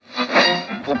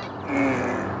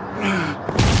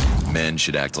men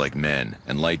should act like men,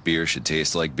 and light beer should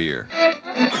taste like beer.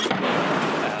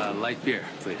 Light beer,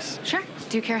 please. Sure.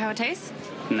 Do you care how it tastes?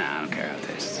 Nah, I don't care how it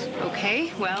tastes.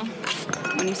 Okay, well,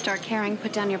 when you start caring,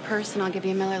 put down your purse and I'll give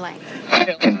you a Miller Lite.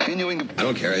 Continuing. I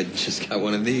don't care. I just got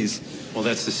one of these. Well,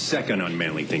 that's the second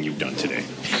unmanly thing you've done today.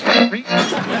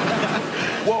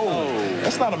 Whoa,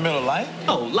 that's not a Miller Lite.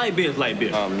 Oh, light beer is light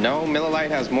beer. No, Miller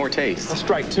Lite has more taste. That's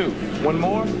strike two. One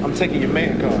more, I'm taking your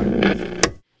man card.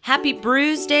 Happy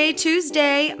Brews Day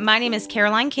Tuesday. My name is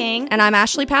Caroline King. And I'm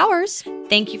Ashley Powers.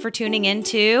 Thank you for tuning in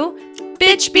to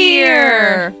Bitch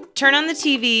Beer. Turn on the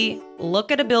TV,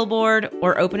 look at a billboard,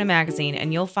 or open a magazine,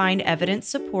 and you'll find evidence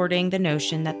supporting the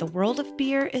notion that the world of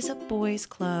beer is a boys'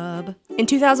 club. In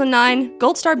 2009,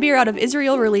 Gold Star Beer out of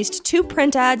Israel released 2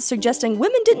 print ads suggesting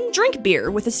women didn't drink beer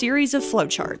with a series of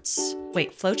flowcharts.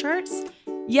 Wait, flowcharts?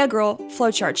 Yeah, girl,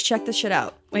 flowcharts. Check this shit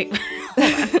out. Wait,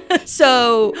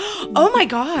 So, oh my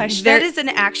gosh, that is an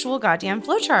actual goddamn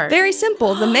flowchart. Very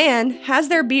simple. The man has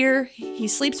their beer, he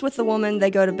sleeps with the woman, they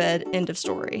go to bed, end of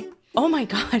story. Oh my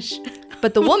gosh.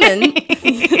 But the woman,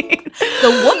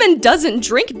 doesn't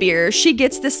drink beer. She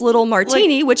gets this little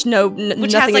martini, which nothing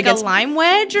has like against a lime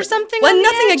wedge or something. Well, on the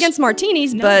nothing edge? against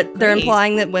martinis, No, but they're great.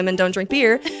 implying that women don't drink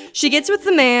beer. She gets with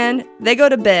the man, they go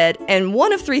to bed, and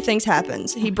one of 3 things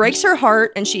happens. He breaks her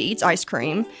heart and she eats ice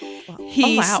cream.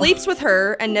 He wow. sleeps with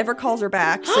her and never calls her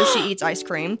back, so she eats ice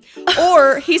cream.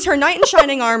 Or he's her knight in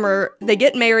shining armor, they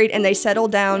get married and they settle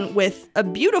down with a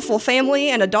beautiful family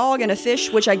and a dog and a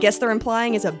fish, which I guess they're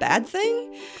implying is a bad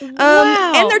thing.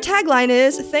 Wow. And their tagline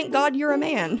is, "Thank God you're a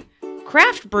man."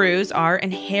 Craft brews are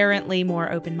inherently more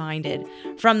open-minded.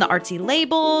 From the artsy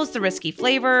labels, the risky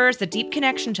flavors, the deep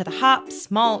connection to the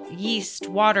hops, malt, yeast,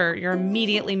 water, you're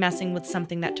immediately messing with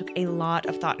something that took a lot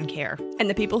of thought and care. And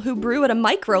the people who brew at a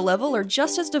micro level are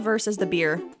just as diverse as the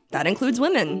beer. That includes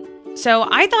women. So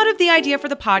I thought of the idea for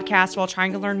the podcast while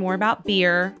trying to learn more about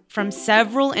beer from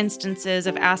several instances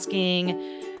of asking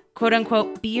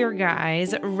quote-unquote beer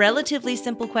guys relatively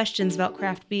simple questions about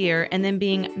craft beer and then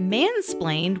being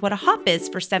mansplained what a hop is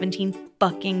for 17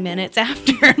 fucking minutes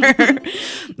after.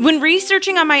 When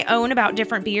researching on my own about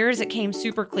different beers, it came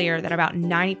super clear that about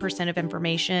 90% of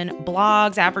information,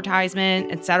 blogs,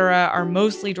 advertisement, etc. are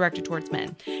mostly directed towards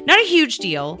men. Not a huge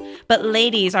deal, but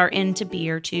ladies are into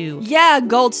beer too. Yeah,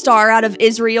 Gold Star out of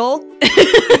Israel.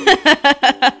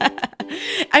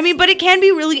 I mean, but it can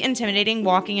be really intimidating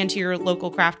walking into your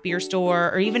local craft beer store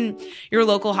or even your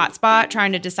local hotspot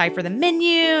trying to decipher the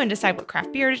menu and decide what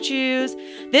craft beer to choose.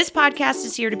 This podcast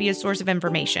is here to be a source of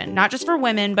information, not just for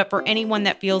women, but for anyone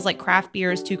that feels like craft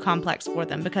beer is too complex for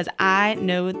them, because I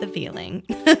know the feeling.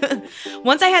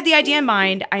 Once I had the idea in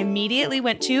mind, I immediately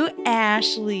went to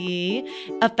Ashley,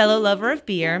 a fellow lover of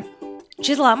beer.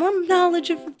 She has a lot more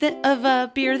knowledge of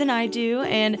beer than I do.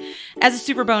 And as a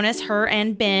super bonus, her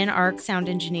and Ben, our sound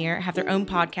engineer, have their own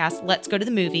podcast, Let's Go to the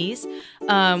Movies,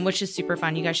 which is super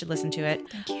fun. You guys should listen to it.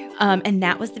 Thank you. And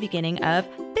that was the beginning of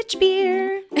Bitch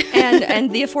Beer.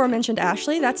 and the aforementioned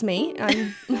Ashley, that's me.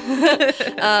 I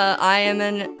am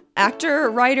an actor,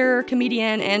 writer,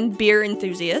 comedian, and beer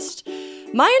enthusiast.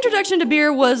 My introduction to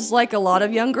beer was like a lot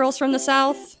of young girls from the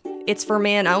South. It's for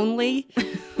men only.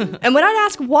 And when I'd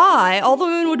ask why, all the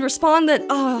women would respond that,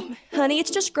 "Oh, honey,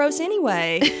 it's just gross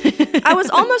anyway." I was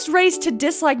almost raised to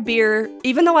dislike beer,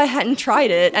 even though I hadn't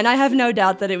tried it, and I have no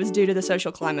doubt that it was due to the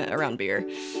social climate around beer.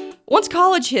 Once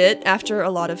college hit, after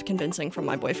a lot of convincing from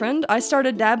my boyfriend, I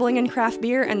started dabbling in craft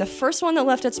beer, and the first one that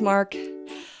left its mark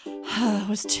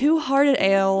was Two Hearted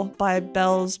Ale by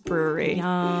Bell's Brewery.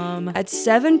 Yum. At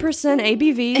 7%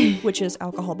 ABV, which is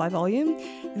alcohol by volume,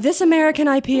 this American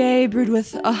IPA brewed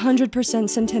with 100%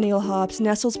 Centennial hops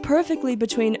nestles perfectly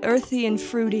between earthy and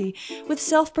fruity, with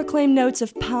self-proclaimed notes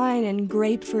of pine and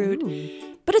grapefruit. Ooh.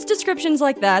 But it's descriptions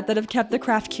like that have kept the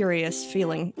craft curious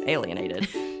feeling alienated.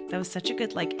 That was such a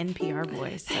good, NPR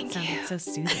voice. Thank That sounded you. so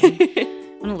soothing.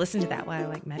 I want to listen to that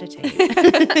while I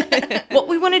meditate. What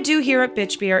we want to do here at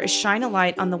Bitch Beer is shine a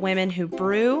light on the women who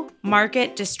brew,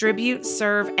 market, distribute,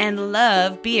 serve, and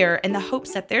love beer in the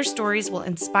hopes that their stories will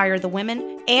inspire the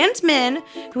women and men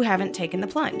who haven't taken the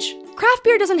plunge. Craft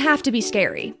beer doesn't have to be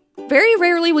scary. Very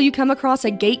rarely will you come across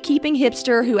a gatekeeping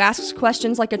hipster who asks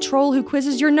questions like a troll who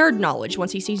quizzes your nerd knowledge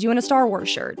once he sees you in a Star Wars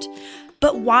shirt.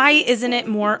 But why isn't it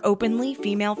more openly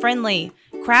female-friendly?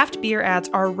 craft beer ads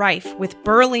are rife with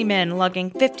burly men lugging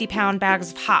 50-pound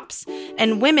bags of hops,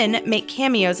 and women make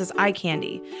cameos as eye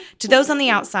candy. To those on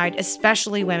the outside,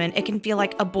 especially women, it can feel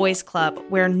like a boys' club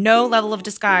where no level of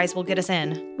disguise will get us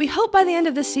in. We hope by the end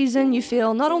of this season you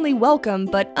feel not only welcome,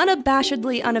 but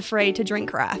unabashedly unafraid to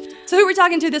drink craft. So who are we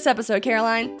talking to this episode,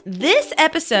 Caroline? This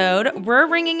episode, we're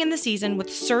ringing in the season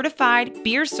with certified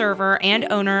beer server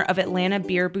and owner of Atlanta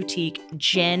Beer Boutique,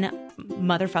 Jen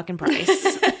motherfucking Price.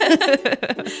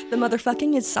 The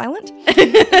motherfucking is silent?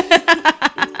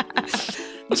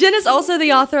 Jen is also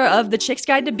the author of The Chick's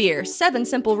Guide to Beer, 7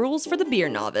 Simple Rules for the Beer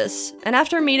Novice. And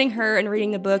after meeting her and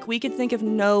reading the book, we could think of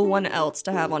no one else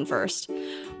to have on first.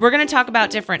 We're going to talk about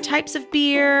different types of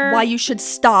beer. Why you should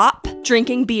stop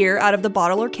drinking beer out of the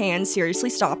bottle or can. Seriously,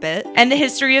 stop it. And the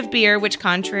history of beer, which,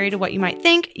 contrary to what you might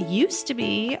think, used to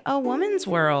be a woman's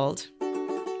world.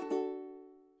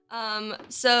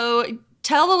 So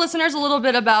tell the listeners a little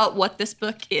bit about what this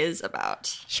book is about.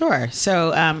 Sure.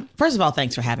 So, first of all,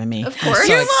 thanks for having me. Of course. I'm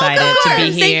so excited to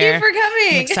be here. Thank you for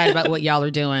coming. I'm excited about what y'all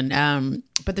are doing.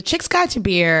 But the Chick's Guide to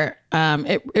Beer,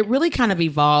 it really kind of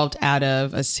evolved out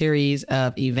of a series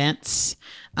of events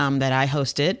that I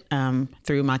hosted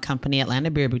through my company,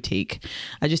 Atlanta Beer Boutique.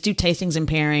 I just do tastings and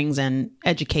pairings and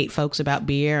educate folks about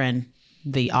beer and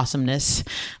the awesomeness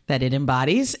that it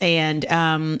embodies. And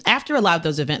after a lot of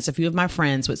those events, a few of my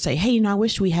friends would say, hey, I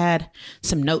wish we had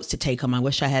some notes to take home. I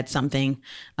wish I had something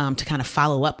to kind of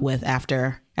follow up with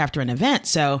after an event.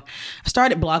 So I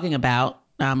started blogging about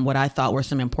what I thought were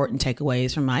some important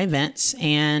takeaways from my events.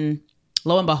 And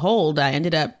lo and behold, I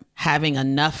ended up having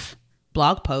enough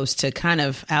blog posts to kind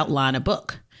of outline a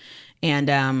book,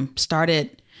 and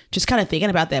started just kind of thinking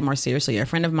about that more seriously. A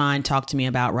friend of mine talked to me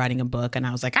about writing a book, and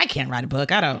I was like, I can't write a book.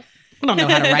 I don't know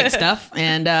how to write stuff.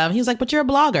 And he was like, but you're a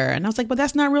blogger. And I was like, but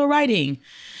that's not real writing.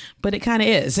 But it kind of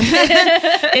is.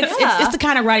 It's the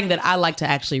kind of writing that I like to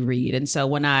actually read. And so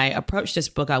when I approached this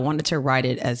book, I wanted to write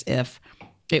it as if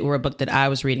it were a book that I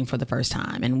was reading for the first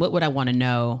time. And what would I want to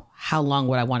know? How long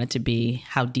would I want it to be?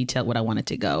 How detailed would I want it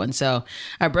to go? And so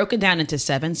I broke it down into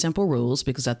 7 simple rules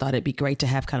because I thought it'd be great to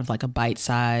have kind of like a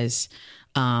bite-size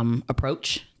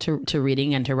approach to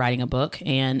reading and to writing a book.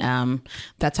 And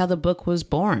that's how the book was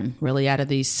born, really out of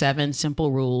these 7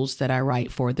 simple rules that I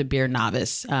write for the beer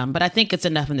novice. But I think it's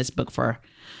enough in this book for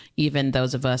even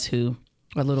those of us who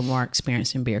are a little more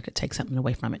experienced in beer could take something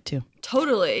away from it too.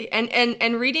 Totally.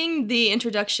 And reading the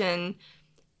introduction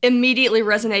immediately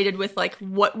resonated with like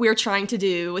what we're trying to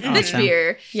do with Bitch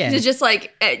Beer. Yeah. It's just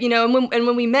like, and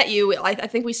when we met you, I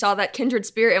think we saw that kindred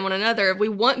spirit in one another. We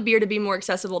want beer to be more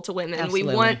accessible to women.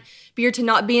 Absolutely. We want beer to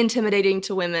not be intimidating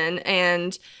to women.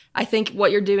 And I think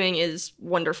what you're doing is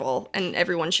wonderful, and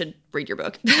everyone should read your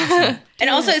book. Awesome. And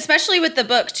also, especially with the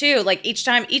book too, like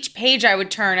each page I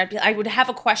would turn, I would have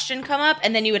a question come up,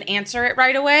 and then you would answer it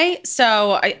right away.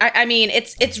 So I mean,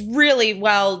 it's really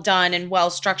well done and well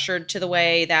structured to the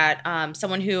way that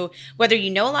someone who, whether you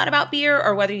know a lot about beer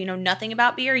or whether you know nothing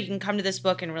about beer, you can come to this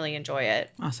book and really enjoy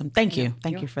it. Awesome. Thank you.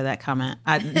 Thank you for that comment.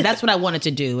 That's what I wanted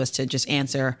to do, was to just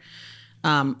answer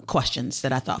questions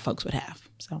that I thought folks would have.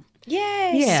 So.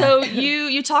 Yay. Yeah. So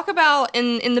you talk about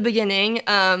in the beginning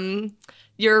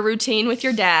your routine with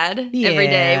your dad every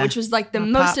day, which was like the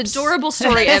most adorable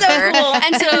story ever. So cool.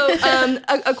 And so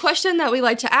a question that we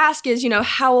like to ask is,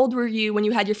 how old were you when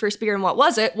you had your first beer and what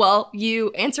was it? Well, you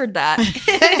answered that.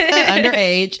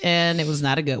 Underage, and it was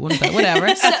not a good one, but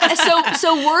whatever.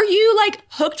 So were you like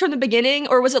hooked from the beginning,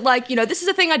 or was it like, this is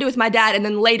a thing I do with my dad, and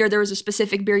then later there was a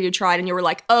specific beer you tried and you were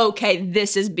like, oh, okay,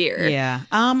 this is beer? Yeah.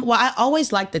 Well, I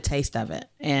always liked the taste of it,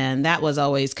 and that was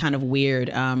always kind of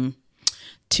weird.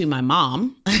 To my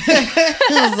mom. I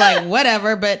was like,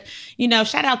 whatever. But,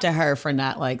 shout out to her for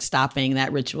not like stopping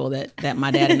that ritual that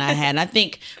my dad and I had. And I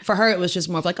think for her, it was just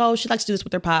more of like, oh, she likes to do this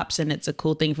with her pops and it's a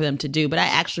cool thing for them to do. But I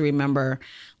actually remember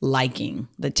liking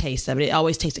the taste of it. It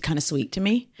always tasted kind of sweet to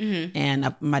me. Mm-hmm.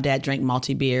 And my dad drank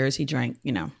malty beers. He drank,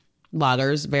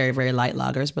 lagers, very, very light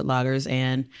lagers, but lagers.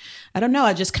 And I don't know,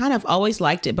 I just kind of always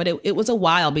liked it. But it was a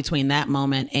while between that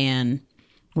moment and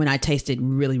when I tasted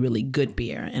really, really good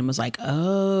beer and was like,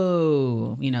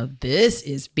 oh, this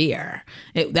is beer.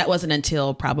 That wasn't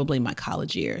until probably my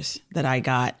college years that I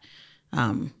got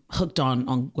hooked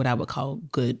on what I would call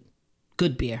good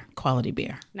beer, quality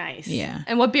beer. Nice. Yeah.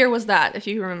 And what beer was that, if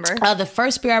you remember? The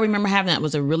first beer I remember having that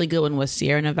was a really good one, was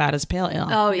Sierra Nevada's Pale Ale.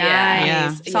 Oh, yeah.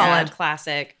 Nice. Yeah. Solid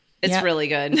classic. It's really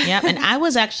good. Yeah. And I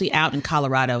was actually out in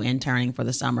Colorado interning for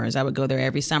the summers. I would go there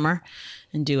every summer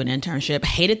and do an internship.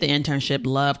 Hated the internship,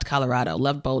 loved Colorado,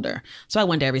 loved Boulder. So I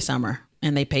went there every summer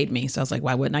and they paid me. So I was like,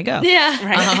 why wouldn't I go? Yeah.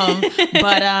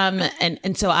 Right.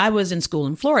 And so I was in school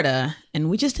in Florida, and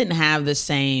we just didn't have the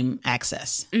same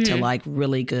access to like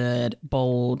really good,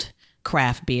 bold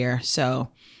craft beer. So,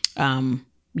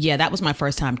 yeah, that was my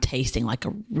first time tasting like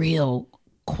a real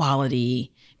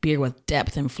quality beer with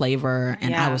depth and flavor.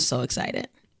 And I was so excited.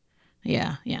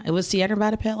 Yeah. It was Sierra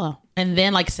Nevada Pale Ale. And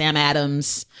then like Sam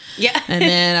Adams. Yeah. And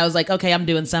then I was like, okay, I'm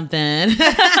doing something. I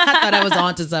thought I was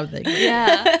onto something.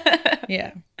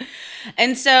 Yeah.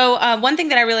 And so one thing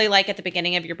that I really like at the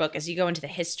beginning of your book is you go into the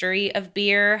history of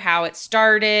beer, how it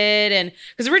started. And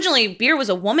because originally beer was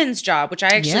a woman's job, which I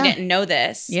actually didn't know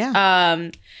this. Yeah.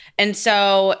 And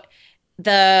so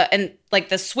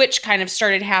the switch kind of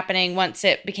started happening once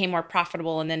it became more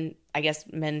profitable. And then I guess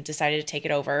men decided to take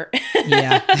it over.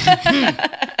 Yeah.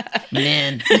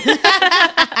 Men.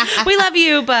 We love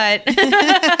you, but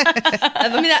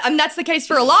I mean, that's the case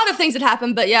for a lot of things that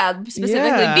happen, but yeah,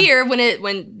 specifically beer, when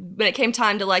it came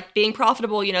time to like being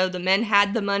profitable, you know, the men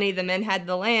had the money, the men had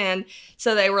the land,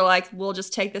 so they were like, we'll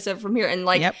just take this over from here. And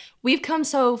like, we've come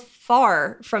so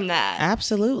far from that.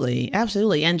 Absolutely.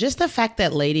 And just the fact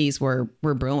that ladies were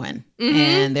brewing,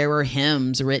 and there were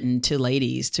hymns written to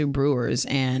ladies, to brewers,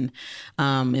 and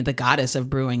the goddess of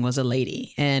brewing was a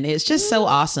lady. And it's just so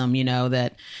awesome, you know,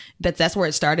 that's where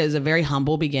it started, as a very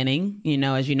humble beginning. You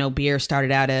know, as you know, beer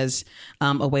started out as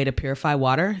a way to purify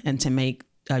water and to make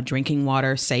drinking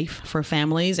water safe for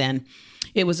families. And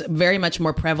it was very much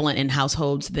more prevalent in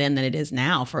households then than it is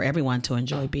now for everyone to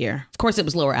enjoy beer. Of course, it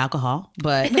was lower alcohol,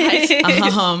 but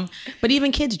but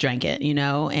even kids drank it, you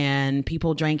know, and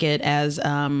people drank it as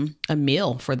a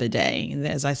meal for the day.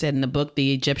 As I said in the book,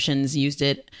 the Egyptians used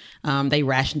it. They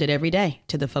rationed it every day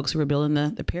to the folks who were building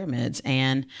the pyramids.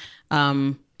 And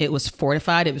it was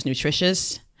fortified. It was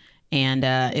nutritious. And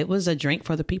it was a drink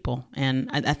for the people. And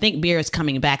I think beer is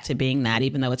coming back to being that,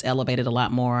 even though it's elevated a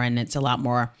lot more and it's a lot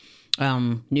more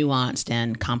nuanced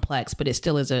and complex. But it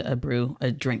still is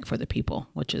a drink for the people,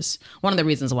 which is one of the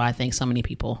reasons why I think so many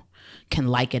people can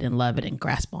like it and love it and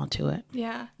grasp onto it.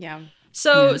 Yeah.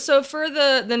 So for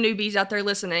the newbies out there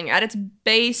listening, at its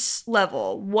base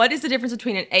level, what is the difference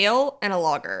between an ale and a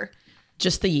lager?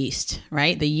 Just the yeast,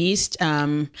 right? The yeast.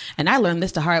 And I learned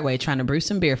this the hard way trying to brew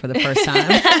some beer for the first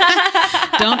time.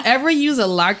 Don't ever use a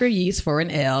lager yeast for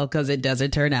an ale because it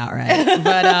doesn't turn out right.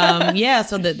 But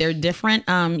so that there are different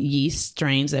yeast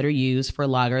strains that are used for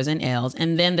lagers and ales,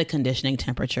 and then the conditioning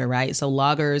temperature, right? So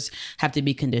lagers have to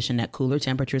be conditioned at cooler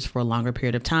temperatures for a longer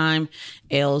period of time.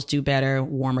 Ales do better,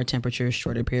 warmer temperatures,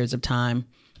 shorter periods of time.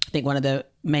 I think one of the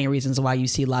main reasons why you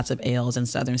see lots of ales in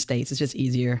southern states, it's just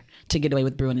easier to get away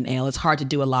with brewing an ale. It's hard to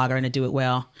do a lager and to do it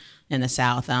well in the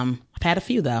South. I've had a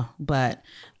few though, but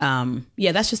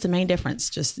that's just the main difference.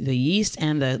 Just the yeast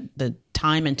and the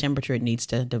time and temperature it needs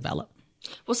to develop.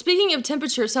 Well, speaking of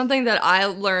temperature, something that I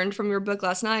learned from your book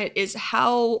last night is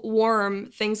how warm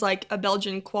things like a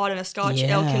Belgian quad and a Scotch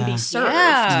ale can be served.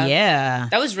 Yeah.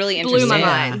 That was really interesting. Blew my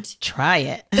mind. Try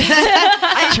it.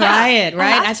 Try it,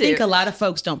 right? I think a lot of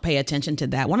folks don't pay attention to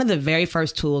that. One of the very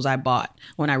first tools I bought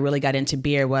when I really got into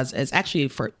beer it's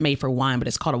actually made for wine, but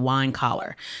it's called a wine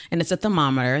collar. And it's a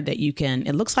thermometer that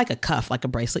it looks like a cuff, like a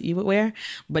bracelet you would wear,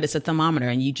 but it's a thermometer,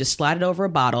 and you just slide it over a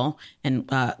bottle and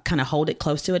kind of hold it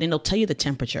close to it, and it'll tell you the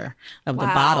temperature of the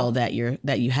bottle that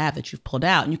you've pulled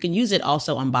out. And you can use it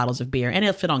also on bottles of beer, and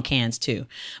it'll fit on cans too.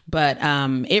 But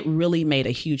it really made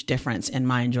a huge difference in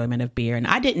my enjoyment of beer. And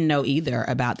I didn't know either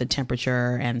about the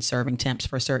temperature and serving temps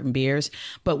for certain beers.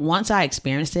 But once I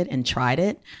experienced it and tried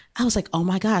it, I was like, oh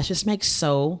my gosh, this makes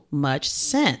so much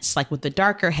sense. Like with the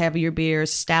darker, heavier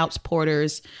beers, stouts,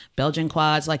 porters, Belgian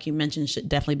quads, like you mentioned, should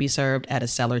definitely be served at a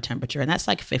cellar temperature. And that's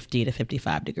like 50 to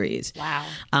 55 degrees. Wow.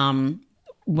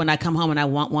 When I come home and I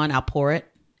want one, I'll pour it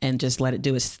and just let it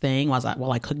do its thing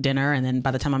while I cook dinner. And then by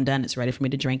the time I'm done, it's ready for me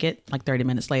to drink it. Like 30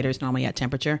 minutes later, it's normally at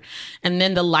temperature. And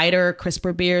then the lighter,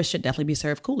 crisper beers should definitely be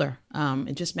served cooler.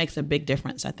 It just makes a big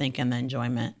difference, I think, in the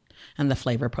enjoyment and the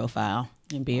flavor profile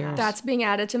in beers. That's being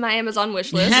added to my Amazon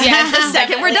wish list. Yes, the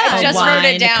second we're done. I just wrote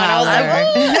it down. Collar.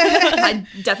 I was like, I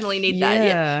definitely need that.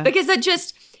 Yeah. Because that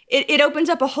just... It opens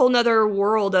up a whole nother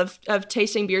world of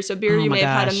tasting beer. So beer you may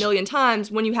have had a million times,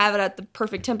 when you have it at the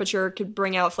perfect temperature, could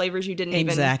bring out flavors you didn't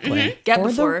even get or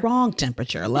before. The wrong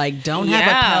temperature. Like, don't have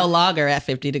a pale lager at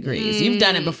 50 degrees. You've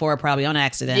done it before, probably on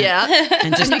accident. Yeah.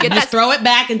 And just throw it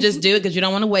back and just do it because you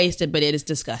don't want to waste it, but it is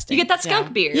disgusting. You get that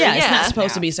skunk beer. Yeah, it's not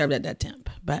supposed to be served at that temp,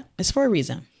 but it's for a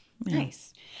reason. Yeah.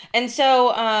 Nice. And so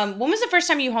when was the first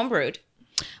time you homebrewed?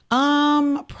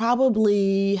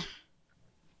 Probably...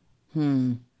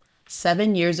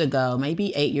 7 years ago,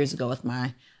 maybe 8 years ago, with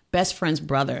my best friend's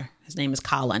brother. His name is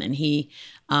Colin, and he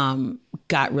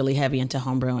got really heavy into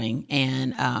homebrewing.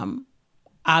 And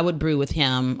I would brew with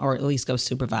him, or at least go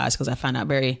supervise, because I found out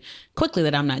very quickly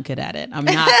that I'm not good at it. I'm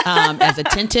not as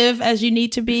attentive as you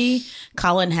need to be.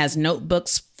 Colin has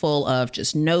notebooks full of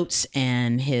just notes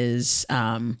and his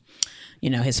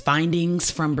his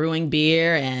findings from brewing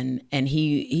beer, and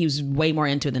he was way more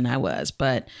into it than I was.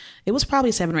 But it was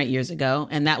probably 7 or 8 years ago,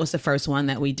 and that was the first one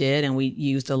that we did, and we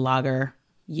used a lager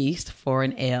yeast for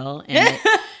an ale, and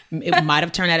it might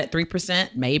have turned out at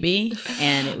 3%, maybe,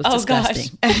 and it was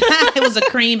disgusting. It was a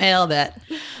cream ale that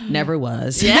never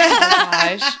was. Yeah,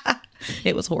 oh gosh.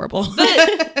 It was horrible. But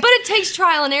it takes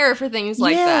trial and error for things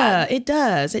like that. Yeah, it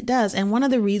does. It does. And one of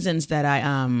the reasons that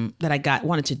I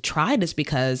wanted to try this,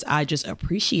 because I just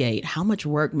appreciate how much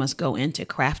work must go into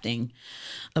crafting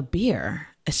a beer,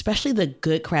 especially the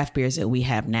good craft beers that we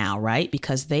have now, right?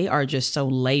 Because they are just so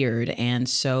layered and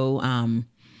so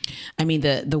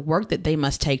the work that they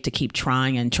must take to keep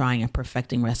trying and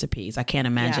perfecting recipes. I can't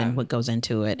imagine what goes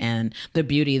into it, and the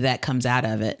beauty that comes out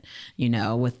of it,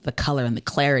 with the color and the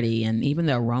clarity, and even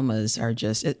the aromas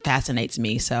it fascinates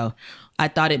me. So I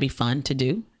thought it'd be fun to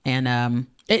do. And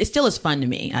it still is fun to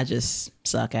me. I just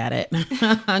suck at it.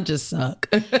 I just suck.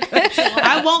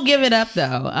 I won't give it up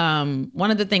though.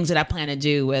 One of the things that I plan to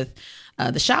do with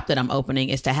the shop that I'm opening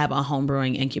is to have a home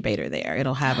brewing incubator there.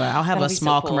 I'll have a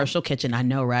small commercial kitchen. I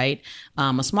know, right?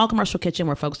 A small commercial kitchen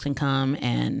where folks can come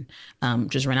and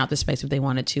just rent out the space if they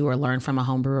wanted to, or learn from a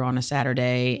home brewer on a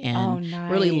Saturday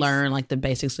and really learn like the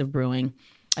basics of brewing.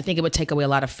 I think it would take away a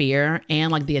lot of fear and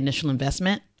like the initial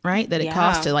investment, right? That it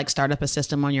costs to like start up a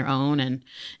system on your own and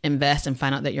invest and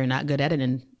find out that you're not good at it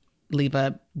and leave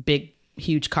a big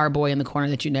huge carboy in the corner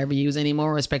that you never use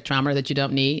anymore, or a spectrometer that you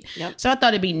don't need. Yep. So I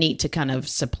thought it'd be neat to kind of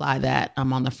supply that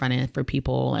on the front end for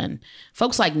people and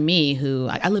folks like me who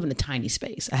I live in a tiny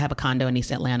space. I have a condo in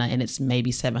East Atlanta and it's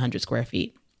maybe 700 square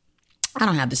feet. I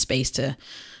don't have the space to,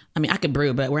 I could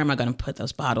brew, but where am I going to put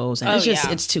those bottles? And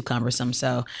it's too cumbersome.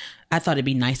 So I thought it'd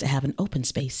be nice to have an open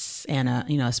space and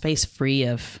a space free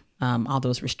of all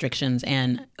those restrictions,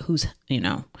 and I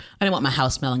didn't want my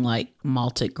house smelling like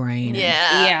malted grain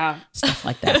and stuff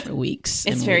like that for weeks.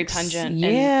 It's very pungent and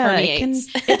permeates.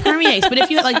 It permeates. But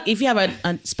if you have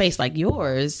a space like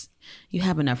yours, you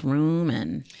have enough room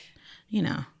and, you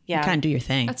kind of do your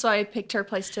thing. That's why I picked her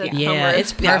place to homebrew.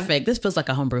 It's perfect. Yeah. This feels like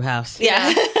a homebrew house.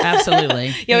 Yeah.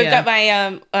 Absolutely. We've got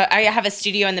my, I have a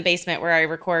studio in the basement where I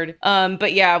record.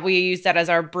 But we use that as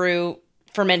our brew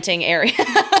fermenting area.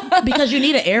 Because you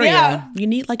need an area. Yeah. You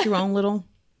need like your own little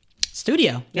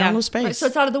studio, your own little space. Right, so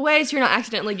it's out of the way, so you're not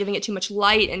accidentally giving it too much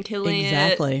light and killing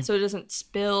it. So it doesn't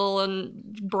spill and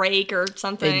break or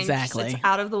something. Exactly. It's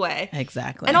out of the way.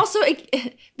 Exactly. And also,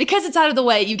 because it's out of the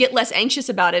way, you get less anxious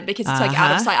about it because it's like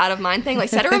out of sight, out of mind thing. Like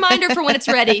set a reminder for when it's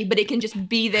ready, but it can just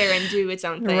be there and do its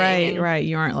own thing. Right.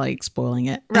 You aren't like spoiling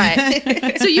it.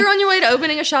 Right. So you're on your way to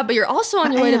opening a shop, but you're also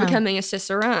on your way to becoming a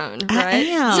cicerone, right? I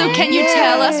am. So can you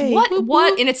tell us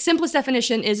what in its simplest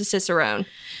definition is a cicerone?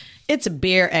 It's a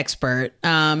beer expert.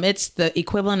 It's the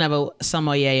equivalent of a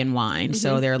sommelier in wine. Mm-hmm.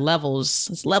 So there are levels.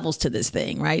 It's levels to this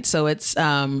thing, right? So it's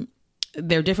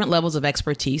there are different levels of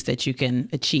expertise that you can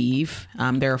achieve.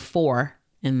 There are 4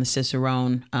 in the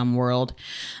cicerone world.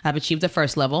 I've achieved the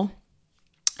first level.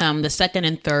 The second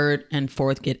and third and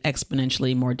fourth get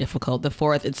exponentially more difficult. The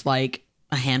fourth, it's like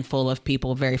a handful of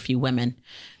people, very few women,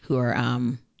 who are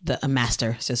a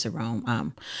master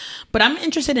cicerone. But I'm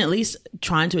interested in at least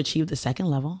trying to achieve the second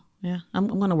level. Yeah, I'm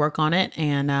going to work on it.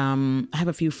 And I have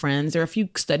a few friends. There are a few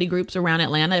study groups around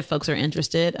Atlanta if folks are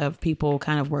interested, of people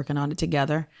kind of working on it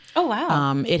together. Oh,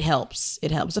 wow. It helps.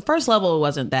 The first level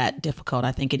wasn't that difficult.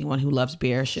 I think anyone who loves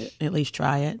beer should at least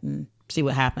try it and see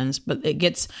what happens. But it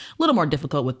gets a little more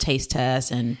difficult with taste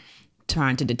tests and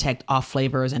trying to detect off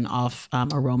flavors and off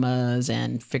aromas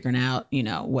and figuring out,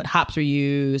 what hops are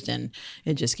used, and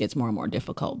it just gets more and more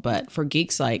difficult. But for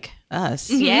geeks like us,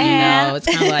 it's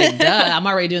kind of like, duh, I'm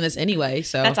already doing this anyway.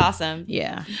 So that's awesome.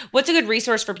 Yeah. What's a good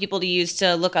resource for people to use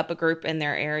to look up a group in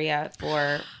their area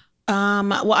for?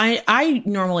 Well, I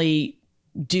normally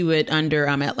do it under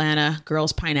Atlanta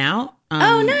Girls Pine Out.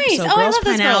 Oh, nice. So Girls I love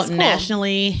Pine those girls. Out Cool.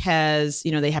 Nationally has,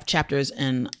 they have chapters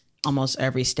in almost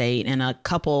every state and a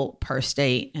couple per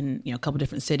state and, a couple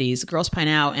different cities. Girls Pine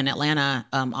Out in Atlanta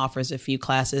offers a few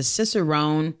classes.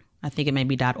 Cicerone, I think it may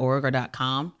be .org or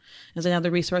 .com is another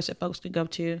resource that folks could go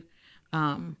to.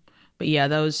 But yeah,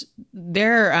 they're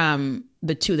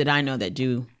the 2 that I know that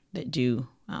do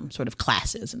sort of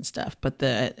classes and stuff. But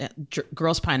the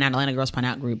Girls Pine Out, Atlanta Girls Pine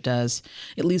Out group does,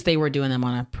 at least they were doing them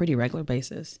on a pretty regular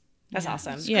basis. That's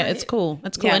awesome. Yeah, it's cool.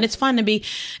 It's cool. Yeah. And it's fun to be,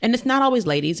 and it's not always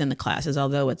ladies in the classes,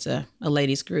 although it's a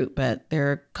ladies group, but there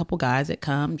are a couple guys that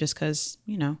come just because,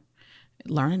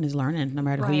 learning is learning no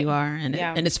matter who you are. And,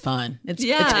 and it's fun. It's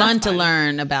fun to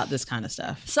learn about this kind of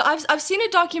stuff. So I've seen a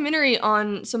documentary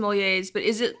on sommeliers, but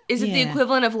is it the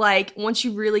equivalent of like, once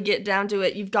you really get down to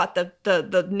it, you've got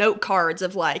the note cards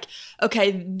of like,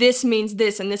 okay, this means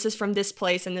this and this is from this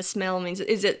place and this smell means,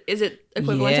 is it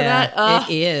equivalent to that?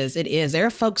 It is. There are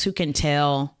folks who can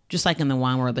tell, just like in the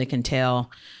wine world, they can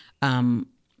tell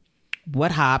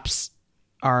what hops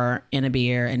are in a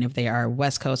beer, and if they are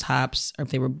West Coast hops or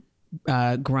if they were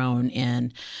grown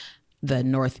in the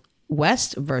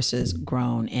Northwest versus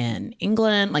grown in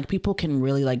England. Like, people can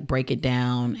really like break it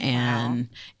down, and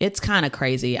it's kind of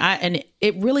crazy. I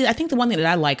think the one thing that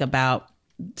I like about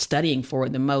studying for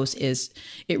it the most is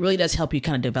it really does help you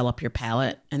kind of develop your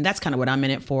palate, and that's kind of what I'm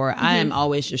in it for. I am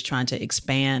always just trying to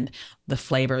expand the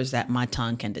flavors that my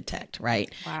tongue can detect,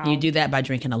 right? Wow. And you do that by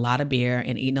drinking a lot of beer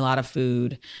and eating a lot of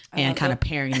food and kind of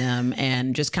pairing them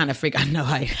and just kind of I know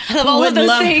I love all of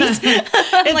those things.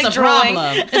 It's like a drawing.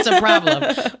 problem. It's a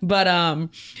problem. But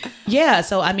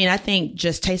so I mean, I think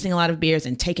just tasting a lot of beers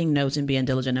and taking notes and being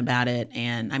diligent about it.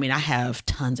 And I mean, I have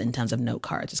tons and tons of note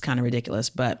cards. It's kind of ridiculous,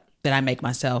 but that I make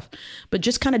myself. But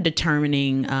just kind of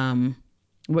determining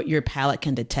what your palate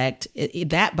can detect,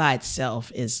 that by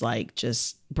itself is like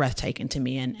just breathtaking to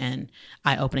me and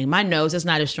eye-opening. My nose is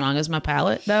not as strong as my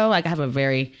palate, though. Like, I have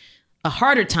a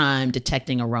harder time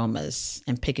detecting aromas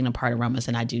and picking apart aromas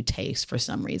than I do taste for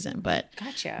some reason. But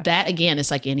Gotcha. That, again,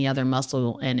 is like any other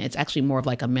muscle, and it's actually more of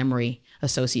like a memory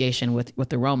association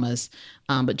with aromas.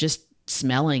 But just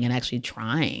smelling and actually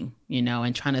trying,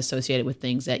 and trying to associate it with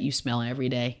things that you smell every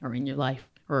day or in your life,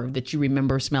 or that you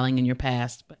remember smelling in your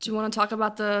past. But do you want to talk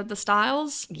about the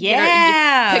styles?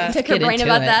 Yeah. Pick her brain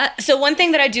about that. So one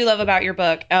thing that I do love about your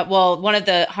book, one of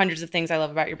the hundreds of things I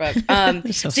love about your book,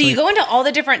 so you go into all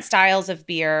the different styles of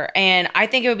beer, and I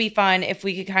think it would be fun if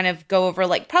we could kind of go over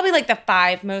probably the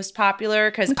 5 most popular,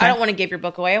 because I don't want to give your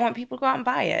book away. I want people to go out and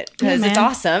buy it because it's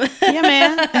awesome. Yeah,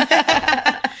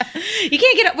 man. You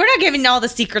can't get it. We're not giving all the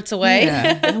secrets away.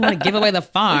 Yeah. I don't want to give away the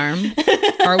farm.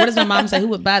 Or what does my mom say? Who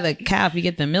would buy the cow if you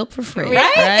get the milk for free?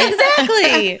 Right?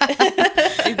 Exactly.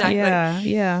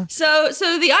 Exactly. Yeah. So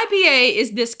the IPA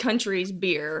is this country's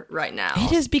beer right now.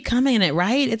 It is becoming it,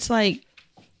 right? It's like,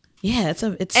 it's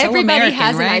so everybody American,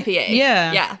 has right? an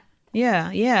IPA.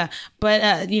 Yeah. But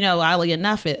oddly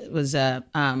enough, it was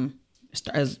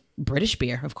as British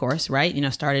beer, of course,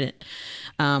 right? Started it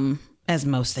as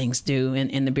most things do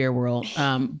in the beer world.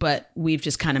 But we've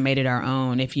just kind of made it our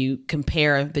own. If you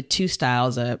compare the two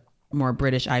styles, a more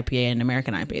British IPA and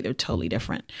American IPA, they're totally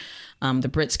different. The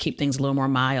Brits keep things a little more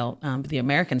mild. The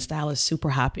American style is super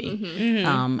hoppy.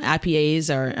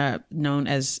 IPAs are known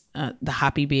as the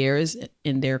hoppy beers,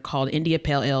 and they're called India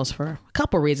Pale Ales for a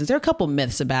couple reasons. There are a couple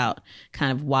myths about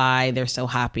kind of why they're so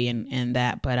hoppy and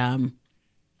that. But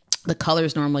the color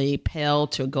is normally pale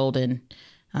to a golden,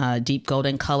 deep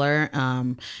golden color.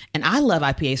 And I love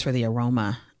IPAs for the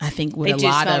aroma. I think they do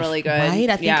smell really good. Right?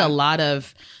 I think a lot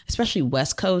of, especially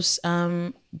West Coast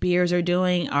beers are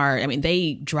doing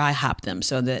they dry hop them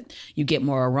so that you get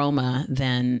more aroma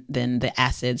than the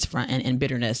acids and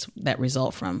bitterness that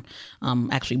result from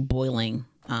actually boiling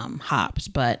hops.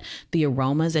 But the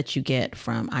aromas that you get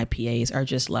from IPAs are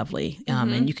just lovely.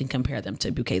 And you can compare them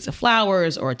to bouquets of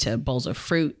flowers or to bowls of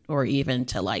fruit or even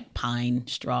to like pine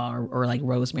straw or like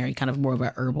rosemary, kind of more of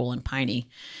a herbal and piney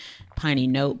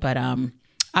note. But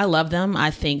I love them.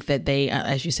 I think that they,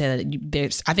 as you said,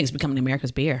 I think it's becoming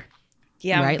America's beer.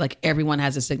 Yeah. Right? Like, everyone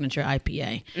has a signature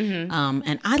IPA.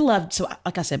 And I love, so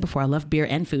like I said before, I love beer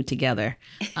and food together.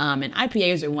 And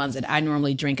IPAs are ones that I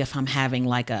normally drink if I'm having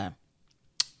like a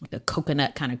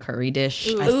coconut kind of curry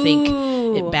dish. I think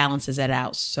it balances it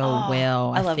out so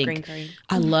well. I love green curry.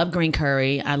 I love green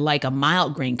curry. I like a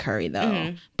mild green curry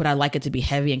though, but I like it to be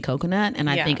heavy in coconut.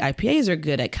 And I think IPAs are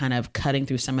good at kind of cutting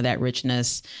through some of that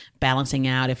richness, balancing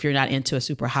out. If you're not into a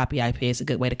super hoppy IPA, it's a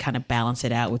good way to kind of balance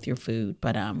it out with your food.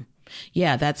 But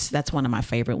that's one of my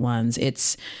favorite ones.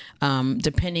 It's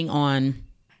depending on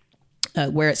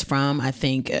where it's from, I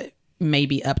think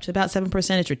maybe up to about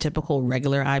 7%. It's your typical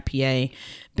regular IPA.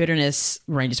 Bitterness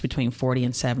ranges between 40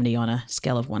 and 70 on a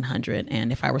scale of 100.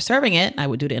 And if I were serving it, I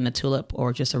would do it in a tulip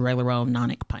or just a regular old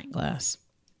Nonic pint glass.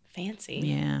 Fancy.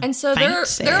 Yeah. And so there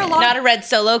are a lot. Not a red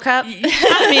Solo cup.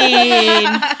 I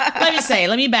mean,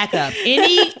 let me back up.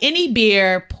 Any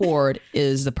beer poured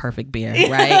is the perfect beer,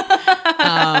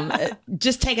 right?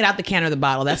 Just take it out the can or the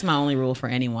bottle. That's my only rule for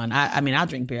anyone. I mean, I'll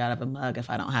drink beer out of a mug if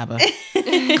I don't have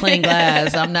a clean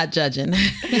glass. I'm not judging.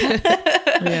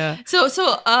 Yeah. So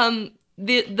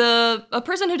a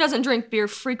person who doesn't drink beer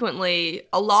frequently,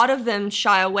 a lot of them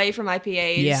shy away from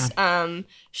IPAs. Yeah.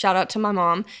 Shout out to my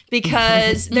mom,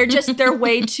 because they're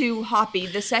way too hoppy.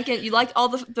 The second you like all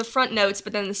the front notes,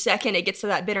 but then the second it gets to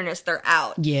that bitterness, they're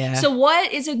out. Yeah. So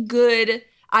what is a good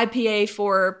IPA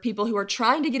for people who are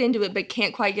trying to get into it but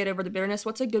can't quite get over the bitterness?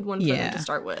 What's a good one for them to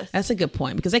start with? That's a good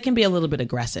point, because they can be a little bit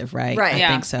aggressive, right? Right. I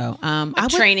think so.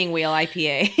 Training wheel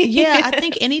IPA. Yeah, I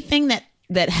think anything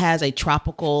that has a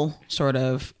tropical sort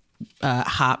of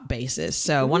hop basis.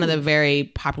 So one of the very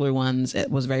popular ones,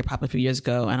 it was very popular a few years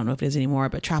ago. I don't know if it is anymore,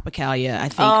 but Tropicalia, I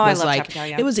think was like,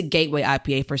 Tropicalia. It was a gateway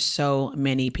IPA for so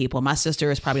many people. My sister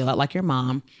is probably a lot like your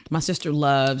mom. My sister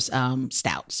loves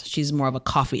stouts. She's more of a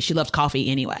coffee. She loves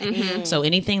coffee anyway. Mm-hmm. So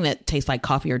anything that tastes like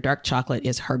coffee or dark chocolate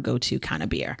is her go-to kind of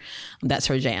beer. That's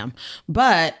her jam.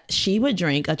 But she would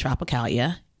drink a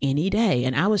Tropicalia any day.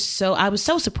 And I was so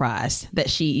surprised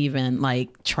that she even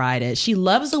like tried it. She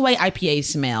loves the way IPAs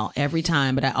smell every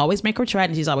time, but I always make her try it.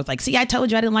 And she's always like, see, I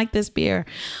told you I didn't like this beer.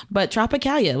 But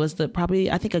Tropicalia was probably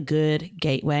I think a good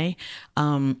gateway.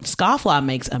 Scofflaw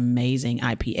makes amazing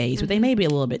IPAs, but they may be a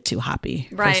little bit too hoppy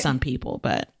for some people,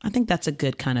 but I think that's a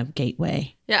good kind of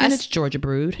gateway. Yeah, and it's Georgia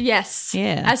brewed. Yes.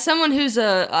 Yeah. As someone who's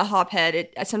a hophead,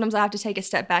 sometimes I have to take a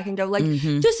step back and go like,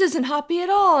 this isn't hoppy at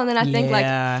all. And then I think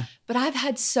like, but I've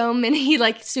had so many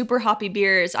like super hoppy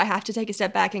beers. I have to take a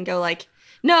step back and go like,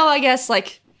 no, I guess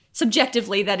like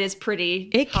subjectively that is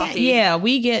pretty hoppy. Yeah,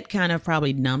 we get kind of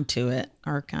probably numb to it,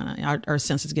 or kind of our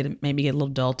senses maybe get a little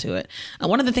dull to it.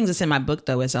 One of the things that's in my book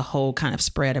though is a whole kind of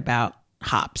spread about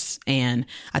hops, and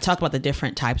I talk about the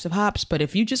different types of hops. But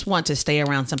if you just want to stay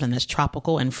around something that's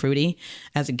tropical and fruity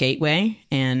as a gateway,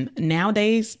 and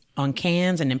nowadays on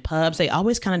cans and in pubs, they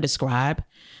always kind of describe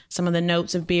some of the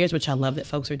notes of beers, which I love that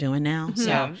folks are doing now. Mm-hmm.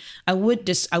 So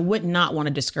I would not want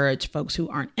to discourage folks who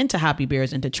aren't into hoppy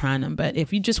beers into trying them. But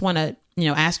if you just want to,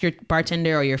 ask your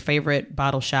bartender or your favorite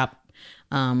bottle shop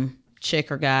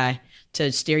chick or guy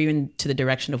to steer you into the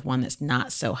direction of one that's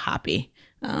not so hoppy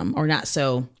or not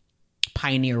so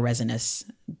pioneer resinous,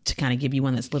 to kind of give you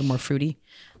one that's a little more fruity,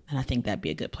 and I think that'd be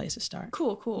a good place to start.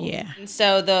 Cool. Yeah.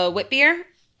 So the wit beer?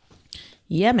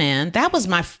 Yeah, man. That was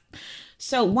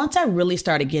so once I really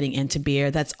started getting into beer,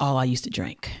 that's all I used to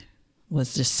drink,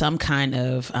 was just some kind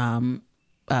of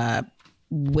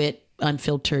wit,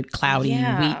 unfiltered, cloudy,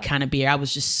 wheat kind of beer. I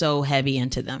was just so heavy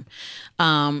into them.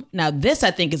 Now this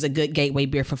I think is a good gateway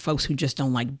beer for folks who just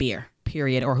don't like beer,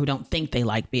 period, or who don't think they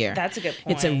like beer. That's a good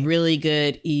point. It's a really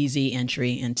good, easy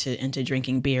entry into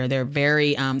drinking beer. They're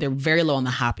very low on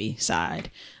the hoppy side,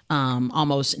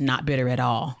 almost not bitter at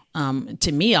all.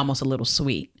 To me, almost a little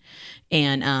sweet.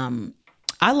 And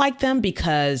I like them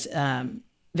because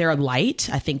they're light.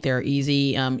 I think they're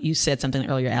easy. You said something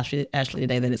earlier, Ashley,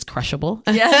 today, that it's crushable.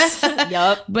 Yes.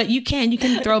 Yup. But you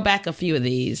can throw back a few of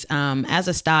these. As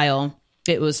a style,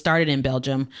 it was started in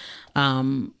Belgium.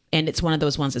 And it's one of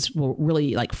those ones that's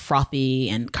really like frothy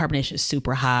and carbonation is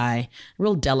super high,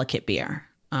 real delicate beer.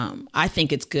 I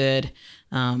think it's good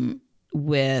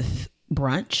with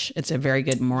brunch. It's a very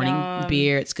good morning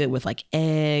beer. It's good with like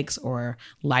eggs or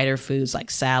lighter foods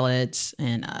like salads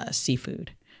and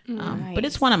seafood. Nice. But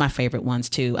it's one of my favorite ones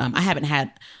too. I haven't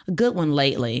had a good one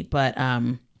lately, but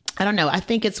I don't know. I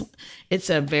think it's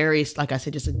a very, like I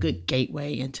said, just a good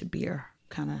gateway into beer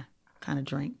kind of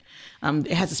drink.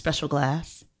 It has a special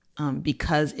glass.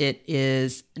 Because it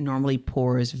is normally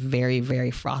pours very,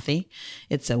 very frothy.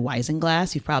 It's a Weizen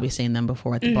glass. You've probably seen them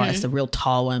before at the bar. It's a real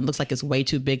tall one. Looks like it's way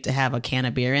too big to have a can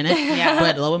of beer in it. Yeah.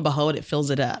 But lo and behold, it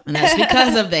fills it up. And that's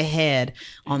because of the head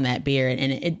on that beer.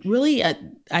 And it really,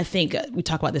 I think we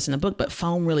talk about this in the book, but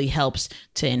foam really helps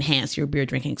to enhance your beer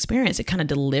drinking experience. It kind of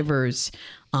delivers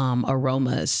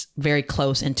aromas very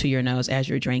close into your nose as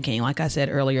you're drinking. Like I said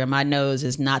earlier, my nose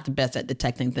is not the best at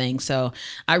detecting things. So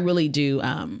I really do,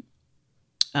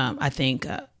 I think,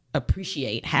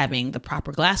 appreciate having the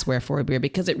proper glassware for a beer,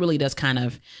 because it really does kind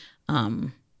of,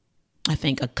 I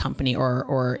think, accompany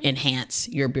or enhance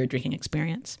your beer drinking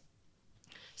experience.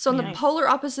 So on the polar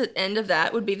opposite end of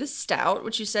that would be the stout,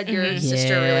 which you said your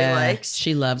sister really likes.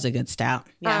 She loves a good stout.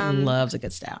 Loves a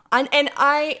good stout. And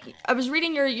I was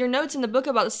reading your notes in the book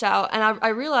about the stout, and I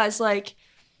realized like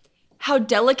how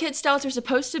delicate stouts are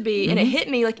supposed to be, and it hit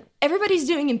me like everybody's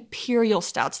doing imperial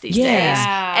stouts these days.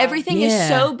 Everything is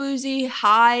so boozy,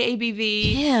 high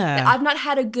ABV. Yeah, I've not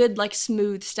had a good like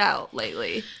smooth stout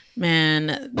lately. Man,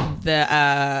 the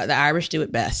Irish do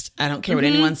it best. I don't care what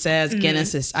anyone says.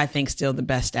 Guinness is, I think, still the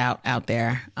best stout out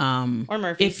there. Or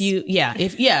Murphy's.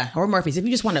 Or Murphy's. If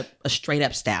you just want a straight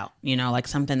up stout, like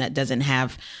something that doesn't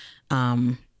have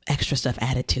extra stuff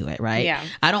added to it, right? Yeah.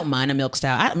 I don't mind a milk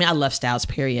stout. I mean, I love stouts,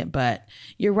 period. But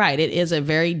you're right. It is a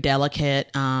very delicate,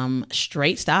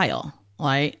 straight style,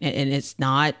 right? And it's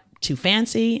not too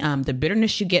fancy. The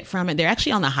bitterness you get from it, they're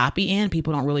actually on the hoppy end.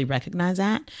 People don't really recognize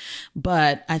that.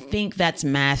 But I think that's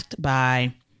masked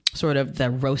by sort of the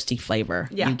roasty flavor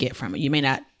you get from it. You may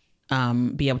not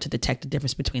be able to detect the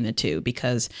difference between the two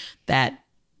because that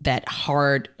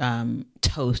hard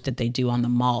toast that they do on the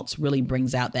malts really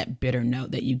brings out that bitter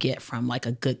note that you get from like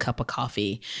a good cup of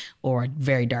coffee or a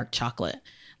very dark chocolate.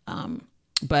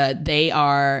 But they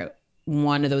are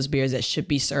one of those beers that should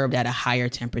be served at a higher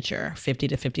temperature, 50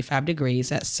 to 55 degrees,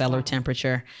 that's cellar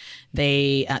temperature.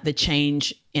 The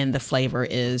change in the flavor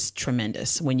is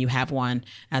tremendous when you have one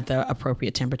at the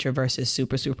appropriate temperature versus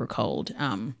super, super cold.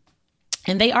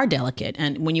 And they are delicate.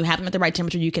 And when you have them at the right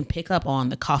temperature, you can pick up on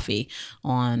the coffee,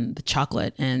 on the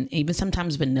chocolate, and even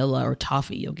sometimes vanilla or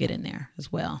toffee you'll get in there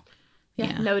as well.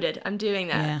 Yeah, noted. I'm doing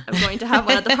that. Yeah. I'm going to have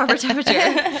one at the proper temperature.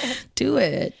 Do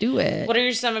it. What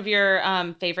are some of your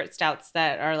favorite stouts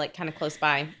that are like kind of close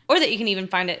by, or that you can even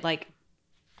find at like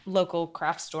local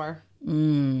craft store?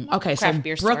 Okay, so Craft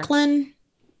beer store. Brooklyn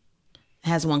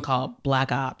has one called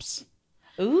Black Ops.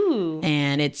 Ooh.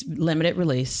 And it's limited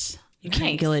release. You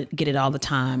can't get it all the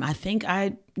time. I think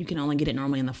you can only get it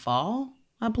normally in the fall,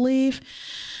 I believe.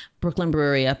 Brooklyn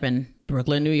Brewery up in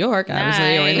Brooklyn, New York,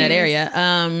 obviously, or in that area,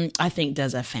 I think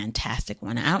does a fantastic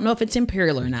one. I don't know if it's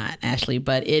Imperial or not, Ashley,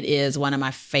 but it is one of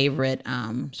my favorite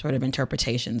sort of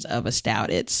interpretations of a stout.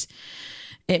 It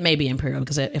may be Imperial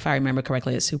because if I remember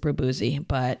correctly, it's super boozy,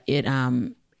 but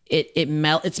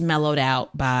it's mellowed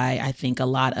out by, I think, a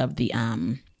lot of the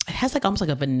it has like almost like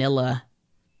a vanilla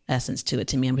essence to it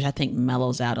to me, which I think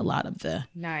mellows out a lot of the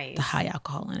high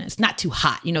alcohol in it. It's not too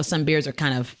hot. You know, some beers are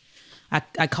kind of,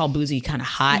 I call boozy kind of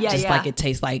hot, like it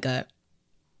tastes like a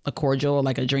cordial,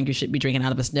 like a drink you should be drinking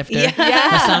out of a snifter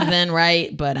or something,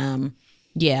 right? But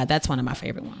that's one of my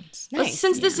favorite ones. Nice.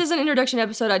 Since this is an introduction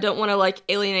episode, I don't want to like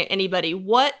alienate anybody.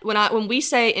 When we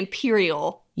say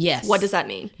imperial, what does that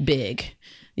mean? Big.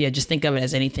 Yeah, just think of it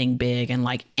as anything big and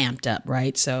like amped up,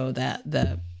 right? So that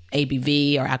the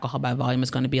ABV or alcohol by volume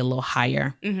is going to be a little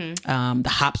higher. The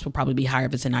hops will probably be higher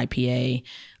if it's an IPA.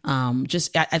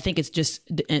 I think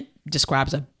it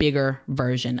describes a bigger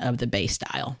version of the base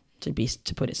style, to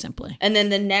put it simply. And then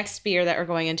the next beer that we're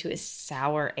going into is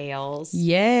sour ales.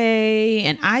 Yay!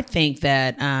 And I think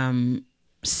that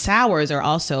sours are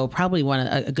also probably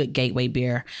a good gateway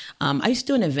beer. I used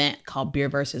to do an event called Beer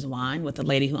versus Wine with a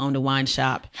lady who owned a wine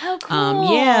shop. How cool!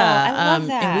 I love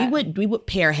that. And we would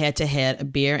pair head to head a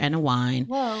beer and a wine.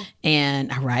 Whoa!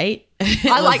 And right.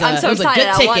 I'm so excited.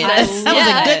 That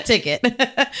was a good ticket.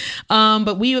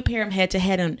 But we would pair them head to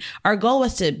head. And our goal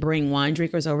was to bring wine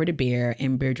drinkers over to beer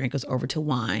and beer drinkers over to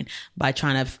wine by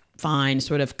trying to find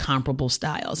sort of comparable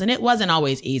styles. And it wasn't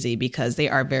always easy because they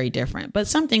are very different, but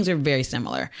some things are very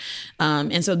similar.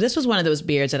 And so this was one of those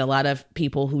beers that a lot of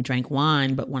people who drank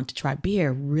wine but wanted to try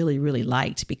beer really, really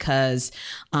liked because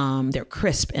they're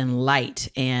crisp and light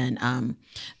and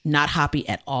not hoppy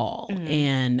at all.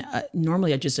 And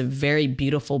normally are just a very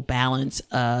beautiful balance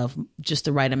of just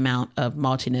the right amount of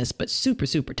maltiness, but super,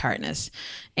 super tartness.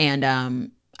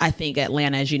 And I think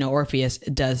Atlanta, as you know, Orpheus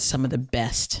does some of the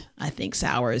best, I think,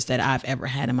 sours that I've ever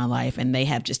had in my life. And they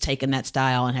have just taken that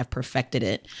style and have perfected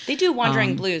it. They do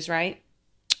Wandering Blues, right?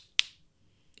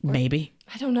 Maybe.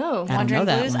 I don't know. Wandering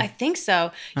Blues? One. I think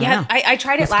so. Yeah, I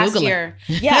tried it last year.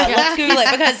 It. Yeah, let's Google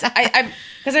it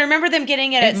because I remember them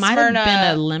getting it at Smyrna. It might have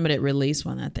been a limited release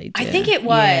one that they did. I think it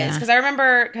was because I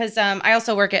remember I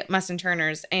also work at Must and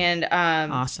Turner's and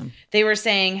awesome. They were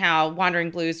saying how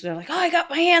Wandering Blues were like, oh, I got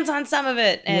my hands on some of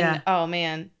it, and oh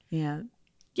man, yeah.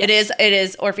 Yes. It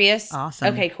is Orpheus.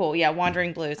 Awesome. Okay, cool. Yeah,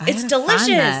 Wandering Blues. It's delicious.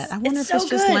 I wonder if it's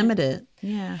just limited.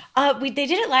 Yeah. They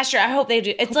did it last year. I hope they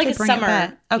do. It's like a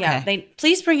summer. Okay. Yeah,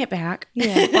 please bring it back.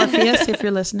 Yeah. Orpheus, if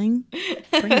you're listening,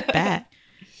 bring it back.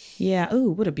 Yeah.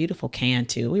 Ooh, what a beautiful can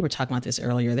too. We were talking about this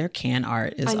earlier. Their can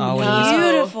art is always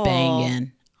beautiful,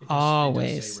 banging.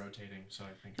 Always. So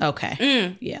I think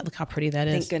okay. Yeah, look how pretty that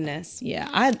is. Thank goodness. Yeah,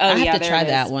 I have to try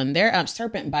that one. Their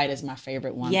Serpent Bite is my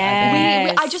favorite one.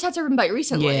 Yeah, I just had Serpent Bite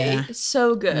recently. Yeah. It's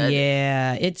so good.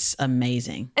 Yeah, it's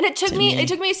amazing. And it took me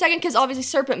a second because obviously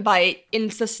Serpent Bite,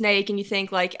 it's the snake, and you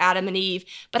think like Adam and Eve.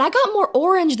 But I got more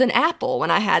orange than apple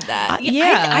when I had that.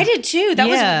 I did too.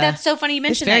 That's so funny you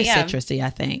mentioned that. It's very citrusy, I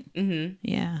think. Mm-hmm.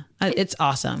 Yeah, it's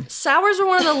awesome. Sours were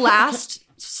one of the last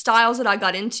styles that I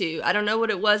got into. I don't know what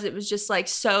it was. It was just like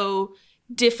so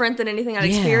different than anything I'd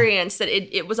experienced, that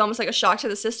it was almost like a shock to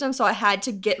the system. So I had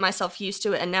to get myself used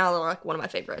to it, and now they're like one of my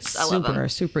favorites. I love them.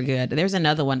 Super good. There's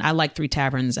another one. I like Three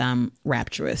Taverns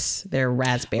Rapturous. They're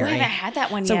raspberry. I haven't had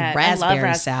that one it's yet. A raspberry I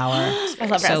love sour. I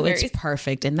love so raspberries. it's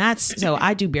perfect. And so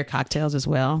I do beer cocktails as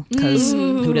well, because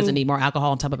who doesn't need more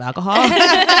alcohol on top of alcohol?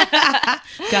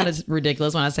 Kind of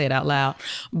ridiculous when I say it out loud.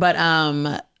 But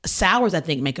sours, I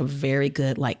think, make a very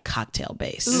good like cocktail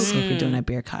base. So if you're doing a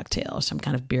beer cocktail or some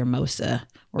kind of beer mosa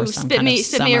or some spit kind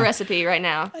of me a recipe right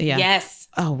now. Yeah. Yes.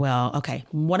 Oh, well, okay.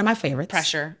 One of my favorites.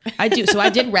 Pressure. I do. So I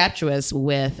did Rapturous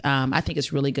with, I think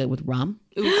it's really good with rum.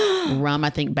 Rum, I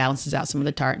think, balances out some of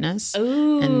the tartness.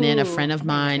 Ooh. And then a friend of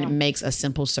mine makes a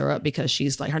simple syrup, because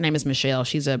she's like, her name is Michelle.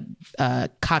 She's a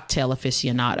cocktail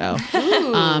aficionado.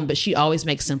 But she always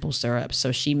makes simple syrup.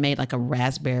 So she made like a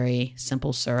raspberry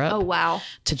simple syrup. Oh, wow.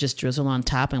 To just drizzle on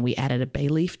top. And we added a bay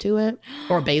leaf to it,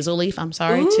 or basil leaf,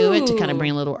 to it, to kind of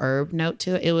bring a little herb note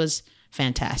to it. It was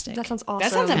fantastic. That sounds awesome.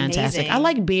 That sounds fantastic. amazing. I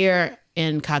like beer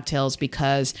in cocktails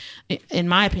because, in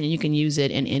my opinion, you can use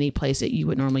it in any place that you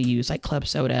would normally use, like club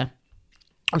soda,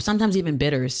 or sometimes even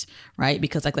bitters, right?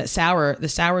 Because like the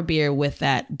sour beer with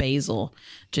that basil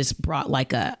just brought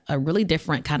like a really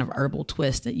different kind of herbal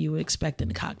twist that you would expect in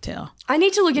a cocktail. I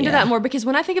need to look into that more, because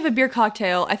when I think of a beer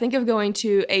cocktail, I think of going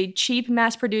to a cheap,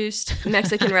 mass-produced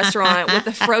Mexican restaurant with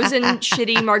a frozen,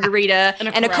 shitty margarita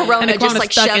and a Corona just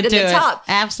like shoved at the top.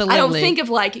 Absolutely. I don't think of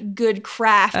like good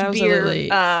craft beer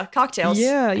cocktails.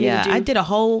 Yeah. I did a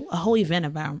whole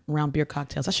event around beer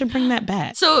cocktails. I should bring that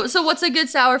back. So what's a good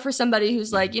sour for somebody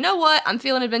who's like, you know what, I'm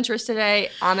feeling adventurous today,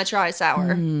 I'm gonna try a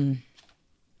sour?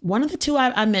 One of the two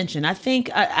I mentioned, I think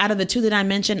out of the two that I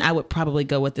mentioned, I would probably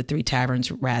go with the Three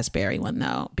Taverns raspberry one,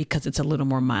 though, because it's a little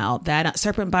more mild. That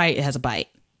Serpent Bite, it has a bite.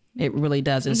 It really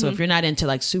does. And so if you're not into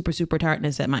like super, super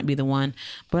tartness, that might be the one.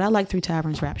 But I like Three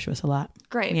Taverns Rapturous a lot.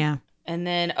 Great. Yeah. And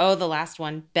then, the last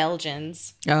one,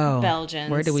 Belgians. Oh,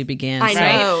 Belgians. Where do we begin? I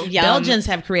know. Yum. Belgians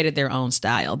have created their own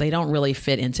style. They don't really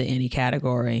fit into any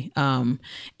category. And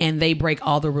they break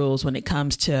all the rules when it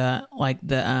comes to like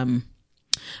the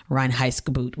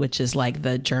Reinheitsgebot, which is like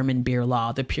the German beer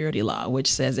law, the purity law,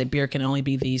 which says that beer can only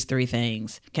be these three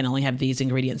things, can only have these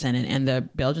ingredients in it. And the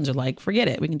Belgians are like, forget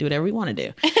it. We can do whatever we want to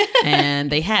do. And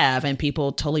they have, and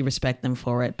people totally respect them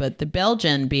for it. But the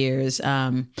Belgian beers,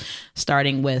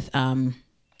 starting with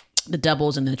the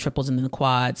doubles and the triples and then the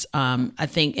quads, I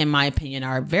think, in my opinion,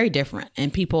 are very different.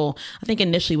 And people, I think,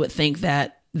 initially would think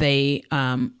that they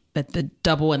that the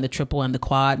double and the triple and the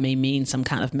quad may mean some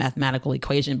kind of mathematical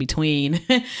equation between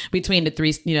the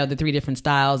three, the three different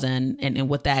styles and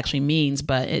what that actually means.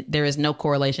 But there is no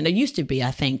correlation. There used to be,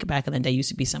 I think, back in the day, used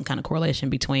to be some kind of correlation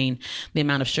between the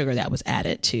amount of sugar that was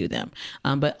added to them.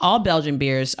 But all Belgian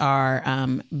beers are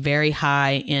very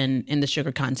high in the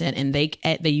sugar content, and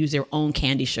they use their own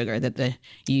candy sugar that they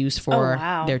use for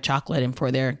their chocolate and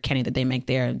for their candy that they make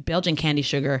there. Belgian candy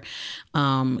sugar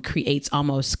creates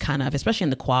almost kind of, especially in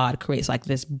the quad, creates like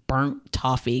this burnt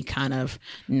toffee kind of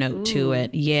note to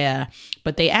it. Yeah.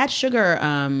 But they add sugar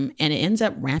and it ends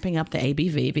up ramping up the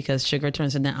ABV because sugar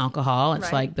turns into alcohol.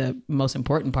 It's like the most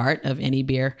important part of any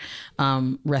beer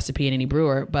recipe in any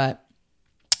brewer. But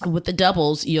with the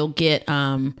doubles, you'll get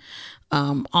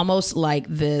almost like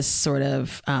this sort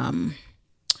of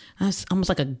almost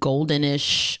like a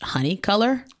goldenish honey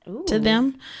color to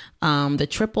them. The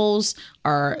triples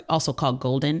are also called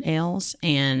golden ales,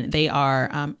 and they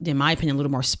are, in my opinion, a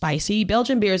little more spicy.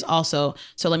 Belgian beers also,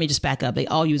 so let me just back up. They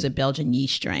all use a Belgian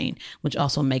yeast strain, which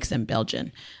also makes them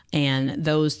Belgian. And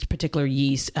those particular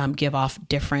yeasts give off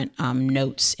different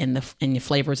notes in the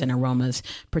flavors and aromas,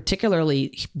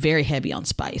 particularly very heavy on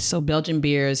spice. So Belgian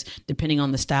beers, depending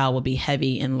on the style, will be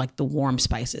heavy in like the warm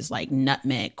spices like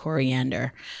nutmeg,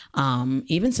 coriander,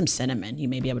 even some cinnamon you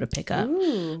may be able to pick up.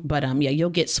 But you'll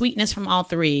get sweetness from all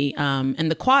three. And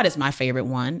the quad is my favorite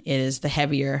one. It is the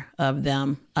heavier of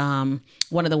them.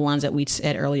 One of the ones that we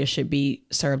said earlier should be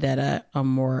served at a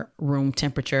more room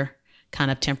temperature kind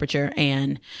of temperature,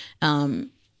 and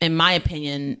in my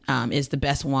opinion is the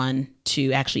best one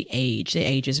to actually age. It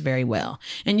ages very well,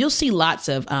 and you'll see lots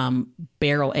of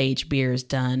barrel aged beers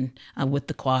done with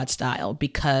the quad style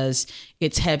because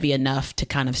it's heavy enough to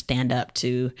kind of stand up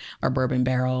to a bourbon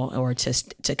barrel or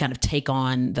to kind of take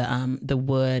on the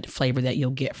wood flavor that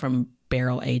you'll get from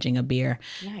barrel aging a beer.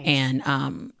 Nice.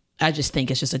 And I just think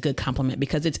it's just a good compliment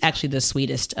because it's actually the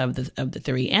sweetest of the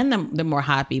three and the more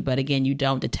hoppy. But again, you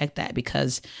don't detect that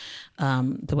because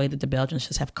the way that the Belgians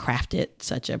just have crafted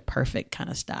such a perfect kind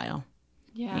of style.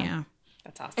 Yeah.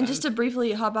 That's awesome. And just to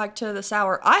briefly hop back to the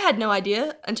sour, I had no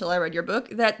idea until I read your book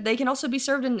that they can also be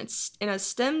served in a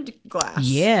stemmed glass.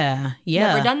 Yeah.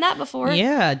 Never done that before.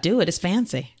 Yeah, do it. It's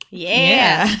fancy.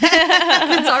 Yeah.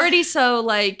 It's already so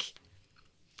like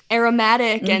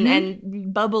aromatic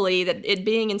and bubbly that it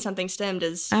being in something stemmed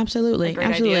is Absolutely. a great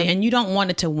idea. And you don't want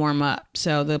it to warm up.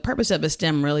 So the purpose of a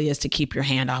stem really is to keep your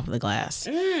hand off of the glass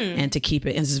and to keep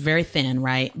it, and it's very thin,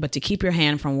 right? But to keep your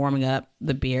hand from warming up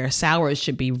the beer. Sours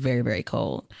should be very, very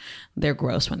cold. They're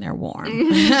gross when they're warm.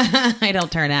 They don't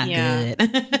turn out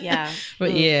good. Yeah.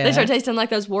 But yeah. They start tasting like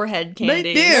those Warhead candies.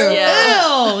 They do.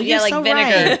 Yeah. Ew, Yeah, like so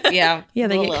vinegar. right. Yeah. Yeah,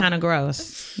 they get kind of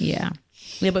gross. Yeah.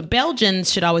 Yeah, but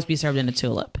Belgians should always be served in a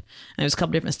tulip. And there's a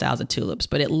couple different styles of tulips,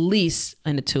 but at least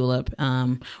in a tulip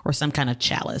or some kind of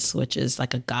chalice, which is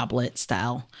like a goblet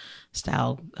style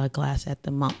glass that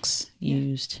the monks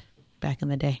used back in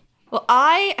the day. Well,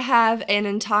 I have an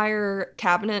entire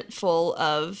cabinet full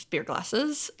of beer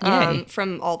glasses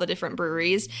from all the different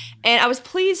breweries. And I was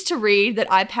pleased to read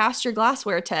that I passed your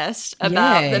glassware test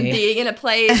about them being in a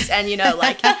place. And,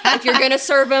 like if you're going to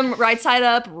serve them right side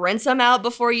up, rinse them out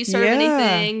before you serve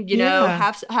anything.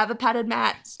 Have a padded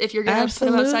mat if you're going to put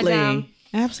them upside down.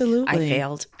 Absolutely. I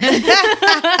failed.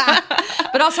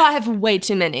 But also I have way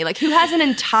too many. Like, who has an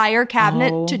entire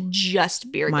cabinet to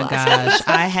just beer glasses? My gosh,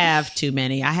 I have too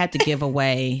many. I had to give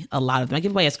away a lot of them. I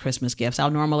give away as Christmas gifts. I'll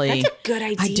normally... That's a good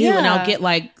idea. I do, and I'll get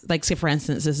like say for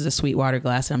instance, this is a Sweetwater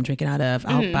glass that I'm drinking out of.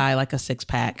 I'll buy like a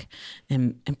 6-pack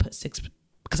and put 6...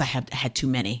 because I had too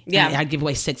many. Yeah. I'd give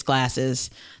away 6 glasses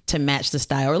to match the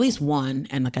style, or at least one,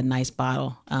 and like a nice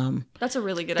bottle. That's a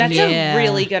really good That's idea. a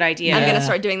really good idea. I'm going to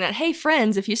start doing that. Hey,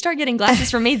 friends, if you start getting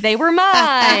glasses from me, they were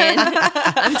mine.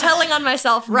 I'm telling on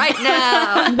myself right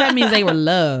now. That means they were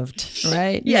loved,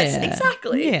 right? Yes, Yeah.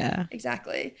 exactly. Yeah.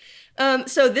 Exactly.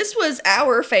 So this was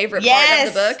our favorite part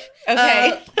of the book.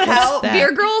 Okay. How that?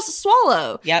 beer girls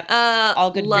swallow. Yep.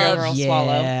 All good beer girls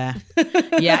swallow. Yeah.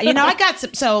 Yeah. I got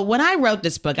some. So when I wrote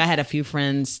this book, I had a few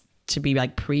friends to be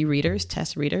like pre-readers,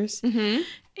 test readers. Mm-hmm.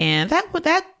 And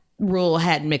that rule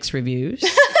had mixed reviews.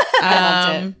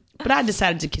 But I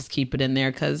decided to just keep it in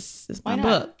there because it's my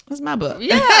book. It's my book.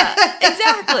 Yeah,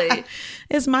 exactly.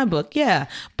 It's my book, yeah.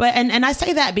 But and I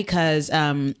say that because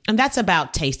and that's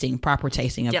about proper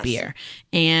tasting of beer.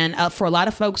 And for a lot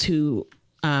of folks who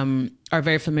are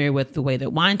very familiar with the way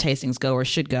that wine tastings go or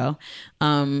should go,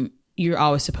 you're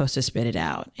always supposed to spit it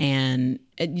out. And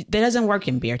that doesn't work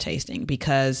in beer tasting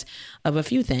because of a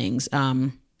few things.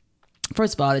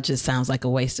 First of all, it just sounds like a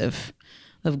waste of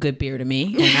good beer to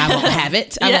me, and I won't have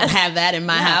it. I won't have that in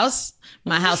my house.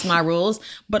 My house, my rules.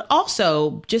 But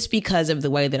also, just because of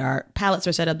the way that our palates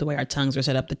are set up, the way our tongues are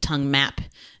set up, the tongue map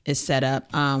is set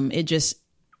up,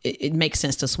 it makes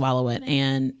sense to swallow it.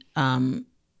 And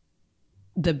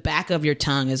the back of your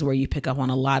tongue is where you pick up on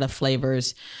a lot of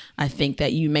flavors, I think,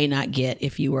 that you may not get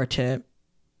if you were to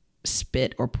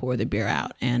spit or pour the beer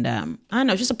out. And I don't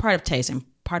know, it's just a part of tasting.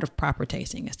 Part of proper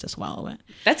tasting is to swallow it.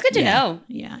 That's good to know.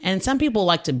 Yeah. And some people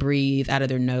like to breathe out of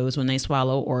their nose when they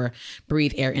swallow or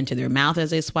breathe air into their mouth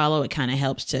as they swallow. It kind of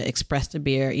helps to express the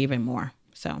beer even more.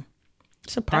 So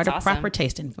it's a part of proper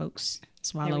tasting, folks.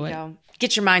 Swallow it. Go.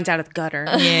 Get your minds out of the gutter.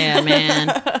 Yeah,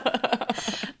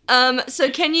 man. So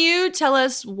can you tell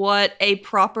us what a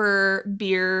proper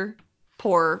beer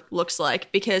pour looks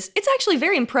like? Because it's actually a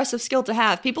very impressive skill to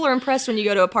have. People are impressed when you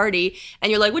go to a party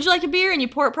and you're like, would you like a beer? And you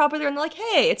pour it properly and they're like,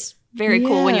 hey, it's very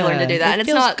cool when you learn to do that. It and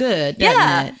feels it's not good,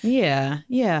 doesn't it?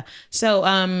 Yeah.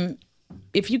 So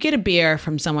if you get a beer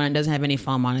from someone that doesn't have any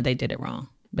foam on it, they did it wrong,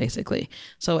 basically.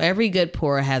 So every good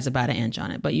pour has about an inch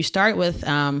on it. But you start with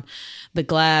the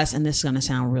glass, and this is going to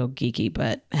sound real geeky,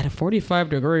 but at a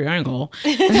 45-degree angle.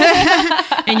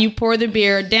 And you pour the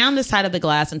beer down the side of the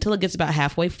glass until it gets about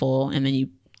halfway full. And then you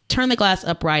turn the glass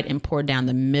upright and pour down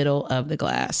the middle of the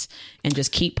glass and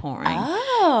just keep pouring.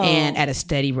 And at a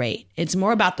steady rate. It's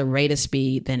more about the rate of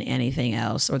speed than anything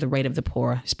else, or the rate of the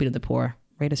pour, speed of the pour,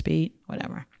 rate of speed,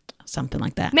 whatever. Something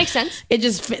like that. Makes sense. It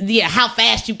just, how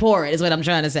fast you pour it is what I'm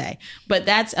trying to say. But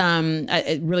that's,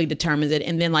 it really determines it.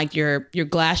 And then like your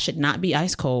glass should not be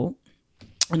ice cold.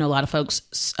 I know a lot of folks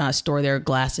store their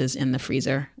glasses in the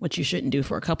freezer, which you shouldn't do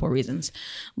for a couple of reasons.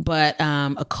 But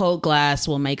a cold glass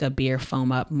will make a beer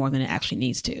foam up more than it actually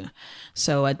needs to.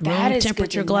 So a room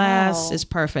temperature glass is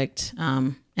perfect,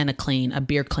 and a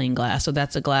beer clean glass. So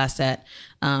that's a glass that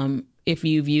if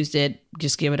you've used it,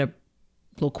 just give it a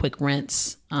little quick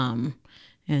rinse and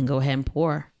go ahead and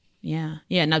pour. Yeah.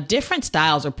 Now different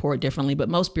styles are poured differently, but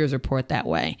most beers are poured that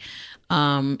way.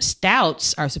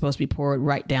 Stouts are supposed to be poured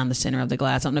right down the center of the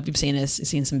glass. I don't know if you've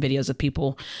seen some videos of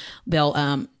people.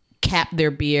 They'll cap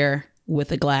their beer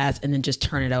with a glass and then just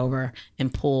turn it over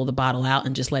and pull the bottle out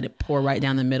and just let it pour right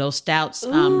down the middle. Stouts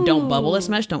don't bubble as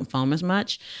much, don't foam as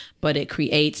much, but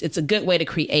it's a good way to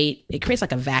create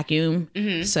like a vacuum.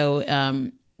 So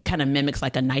kind of mimics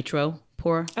like a nitro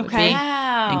pour. Okay.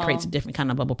 And creates a different kind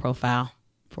of bubble profile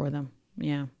for them.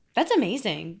 Yeah. That's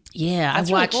amazing. Yeah. That's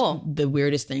I've watched really cool. the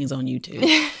weirdest things on YouTube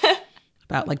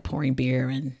about like pouring beer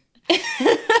and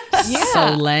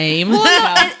so lame.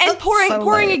 Well, and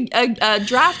pouring a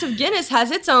draft of Guinness has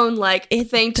its own like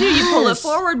thing too. You pull it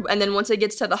forward, and then once it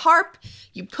gets to the harp,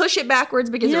 you push it backwards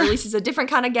because it releases a different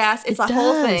kind of gas. It's a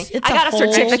whole thing. It's I got a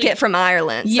certificate from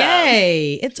Ireland. So.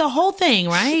 Yay! It's a whole thing,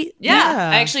 right? Yeah.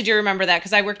 I actually do remember that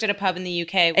because I worked at a pub in the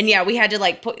UK, and we had to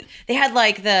like they had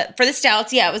like for the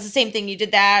stouts, it was the same thing. You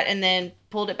did that, and then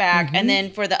pulled it back, and then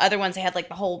for the other ones they had like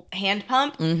the whole hand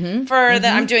pump for the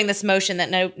I'm doing this motion that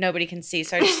nobody can see,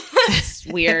 so I just it's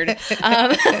weird.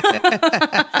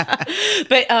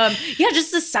 But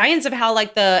just the science of how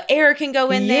like the air can go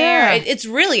in there. It's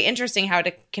really interesting how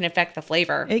it can affect the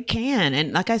flavor. It can,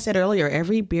 and like I said earlier,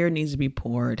 every beer needs to be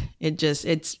poured.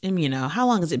 It's how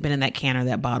long has it been in that can or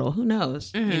that bottle? Who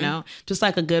knows? Just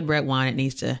like a good red wine, it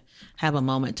needs to have a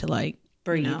moment to like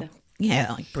breathe.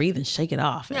 Like breathe and shake it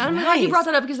off. Yeah, I'm glad you brought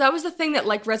that up because that was the thing that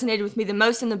like resonated with me the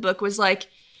most in the book was like,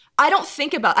 I don't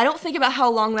think about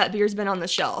how long that beer's been on the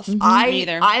shelf.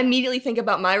 I immediately think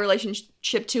about my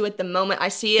relationship to it the moment I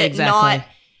see it, not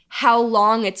how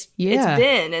long it's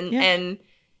been. And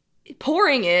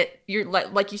pouring it, you're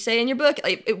like you say in your book,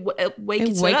 it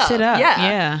wakes it up.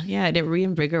 Yeah, it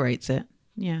reinvigorates it.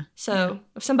 Yeah. So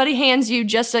if somebody hands you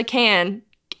just a can,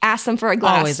 ask them for a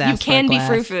glass. Always ask you can for a be glass.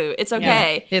 frou-frou. It's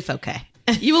okay. Yeah, it's okay.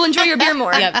 You will enjoy your beer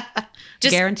more. Yep.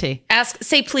 Just guarantee.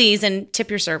 Say please and tip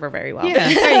your server very well.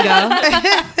 Yeah, there you go.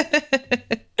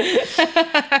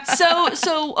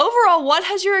 So overall, what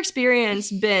has your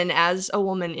experience been as a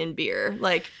woman in beer?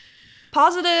 Like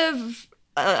positive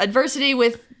adversity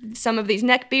with some of these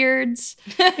neck beards?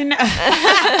 You know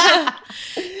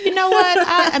what?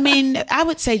 I mean, I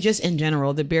would say just in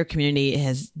general, the beer community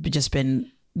has just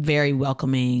been very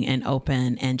welcoming and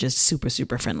open and just super,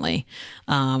 super friendly.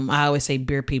 I always say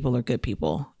beer people are good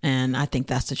people. And I think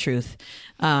that's the truth.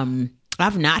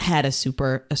 I've not had a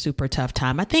super tough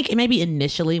time. I think maybe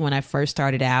initially when I first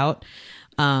started out,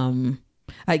 I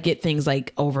get things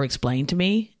like over-explained to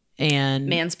me. And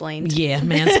mansplained. Yeah,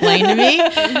 mansplained to me.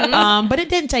 But it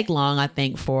didn't take long, I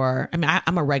think,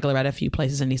 I'm a regular at a few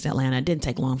places in East Atlanta. It didn't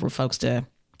take long for folks to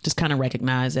just kind of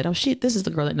recognize that, oh shit, this is the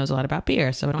girl that knows a lot about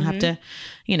beer. So I don't have to,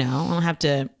 I don't have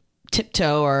to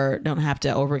tiptoe or don't have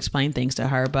to over explain things to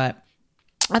her. But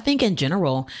I think in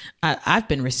general, I've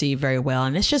been received very well.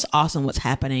 And it's just awesome what's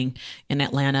happening in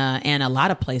Atlanta and a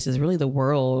lot of places, really the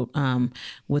world,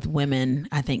 with women,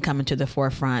 I think, coming to the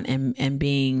forefront and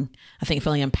being, I think,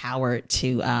 feeling empowered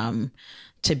to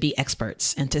be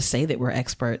experts and to say that we're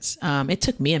experts. It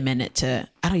took me a minute I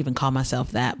don't even call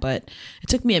myself that, but it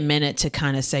took me a minute to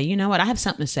kind of say, you know what, I have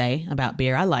something to say about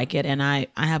beer. I like it. And I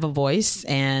have a voice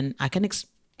and I can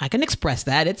express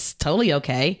that. It's totally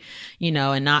okay,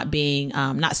 and not being,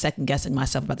 not second guessing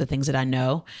myself about the things that I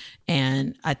know.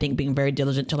 And I think being very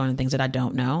diligent to learn the things that I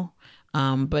don't know.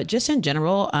 But just in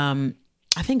general, I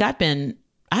think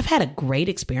I've had a great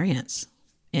experience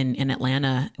in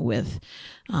Atlanta with,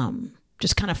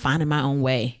 just kind of finding my own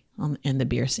way in the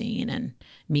beer scene and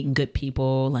meeting good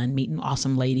people and meeting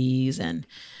awesome ladies. And,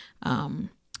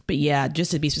 but yeah, just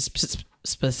to be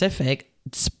specific,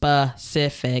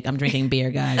 I'm drinking beer,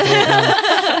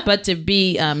 guys. But to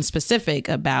be specific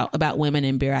about women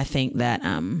in beer, I think that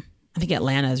I think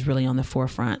Atlanta is really on the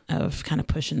forefront of kind of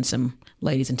pushing some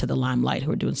ladies into the limelight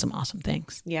who are doing some awesome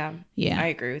things. Yeah, I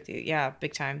agree with you. Yeah,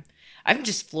 big time. I'm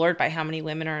just floored by how many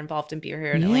women are involved in beer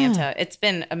here in Atlanta. It's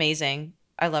been amazing.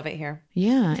 I love it here.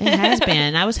 Yeah, it has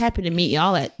been. I was happy to meet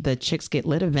y'all at the Chicks Get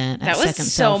Lit event. That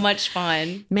was so much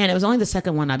fun. Man, it was only the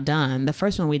second one I've done. The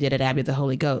first one we did at Abbey of the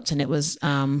Holy Goats, and it was,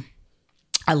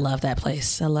 I love that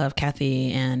place. I love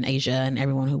Kathy and Asia and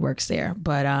everyone who works there.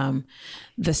 But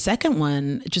the second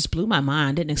one just blew my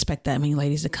mind. Didn't expect that many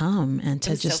ladies to come and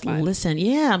to just listen.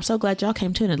 Yeah, I'm so glad y'all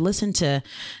came too and listen to,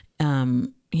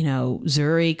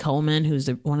 Zuri Coleman, who's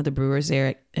one of the brewers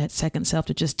there at Second Self,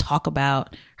 to just talk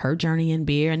about her journey in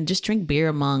beer and just drink beer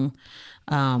among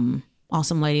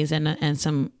awesome ladies and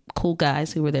some cool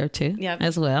guys who were there too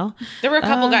as well. There were a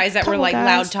couple guys that were like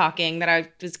loud talking that I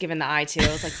was giving the eye to.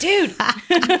 I was like, dude.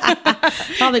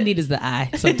 All they need is the eye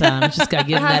sometimes. Just got to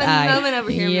give them that eye. Moment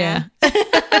over here, yeah. man.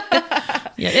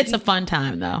 Yeah, it's a fun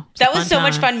time though. That was so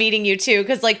much fun meeting you too,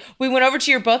 because like we went over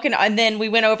to your book and then we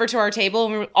went over to our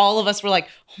table and all of us were like,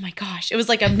 oh my gosh, it was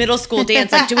like a middle school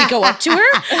dance. Like, do we go up to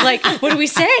her? Like, what do we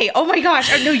say? Oh my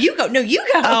gosh, or, no, you go. No, you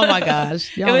go. Oh my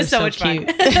gosh, it was so much fun.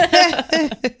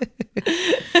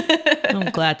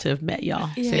 I'm glad to have met y'all.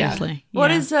 Seriously.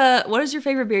 Yeah. What is your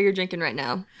favorite beer you're drinking right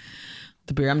now?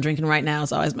 The beer I'm drinking right now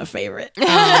is always my favorite.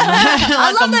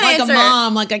 I love that answer. Like a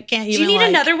mom, like I can't even. Do you need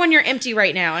another one? You're empty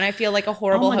right now, and I feel like a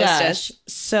horrible hostess. Gosh.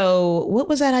 So what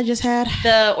was that I just had?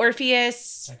 The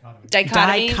Orpheus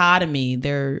dichotomy.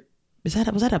 Was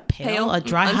that a pale, a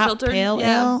dry hop pale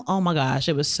ale? Oh my gosh,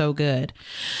 it was so good.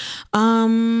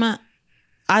 I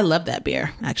love that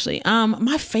beer actually.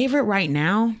 My favorite right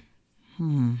now.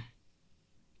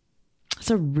 That's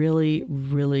a really,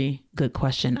 really good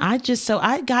question. I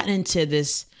got into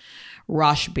this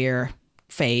Rauch beer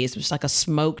phase, which is like a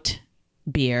smoked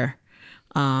beer,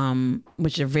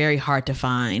 which are very hard to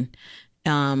find.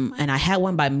 And I had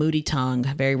one by Moody Tongue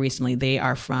very recently. They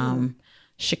are from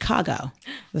Chicago,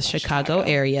 the Chicago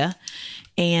area.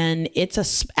 And it's a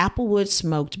Applewood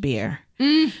smoked beer.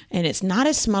 And it's not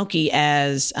as smoky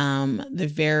as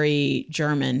the very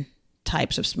German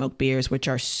types of smoked beers, which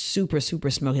are super, super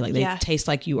smoky. Like they taste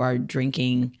like you are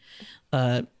drinking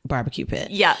a barbecue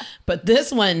pit. Yeah. But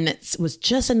this one was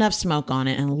just enough smoke on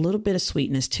it and a little bit of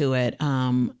sweetness to it.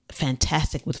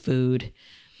 Fantastic with food.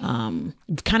 Kind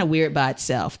of weird by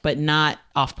itself, but not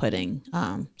off-putting.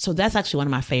 So that's actually one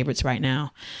of my favorites right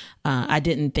now. I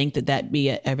didn't think that'd be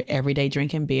an everyday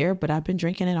drinking beer, but I've been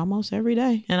drinking it almost every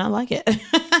day, and I like it.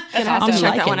 That's awesome.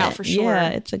 Check that one out for sure. Yeah,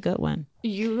 it's a good one.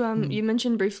 You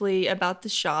mentioned briefly about the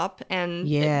shop and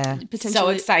potentially so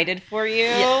excited for you.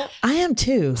 Yeah. I am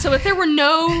too. So if there were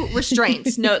no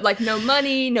restraints, no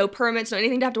money, no permits, no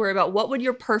anything to have to worry about, what would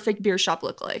your perfect beer shop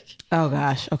look like? Oh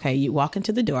gosh. Okay, you walk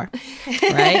into the door,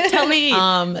 right? Tell me.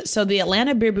 So the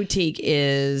Atlanta Beer Boutique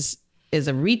is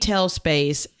a retail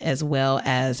space as well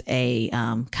as a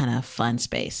kind of fun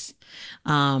space.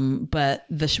 But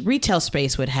the retail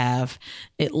space would have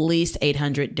at least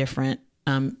 800 different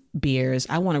beers.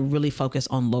 I want to really focus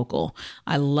on local.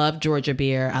 I love Georgia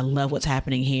beer. I love what's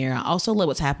happening here. I also love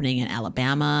what's happening in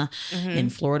Alabama, in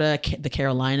Florida, the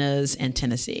Carolinas, and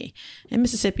Tennessee, and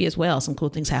Mississippi as well. Some cool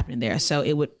things happening there. So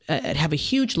it would have a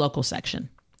huge local section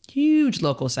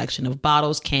of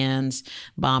bottles, cans,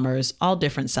 bombers, all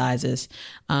different sizes.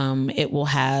 It will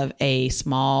have a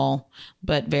small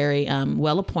but very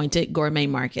well-appointed gourmet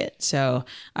market. So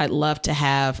I'd love to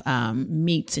have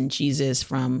meats and cheeses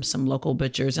from some local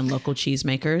butchers and local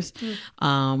cheesemakers.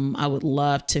 I would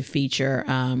love to feature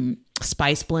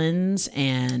spice blends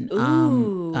and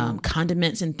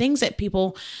condiments and things that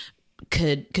people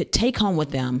could take home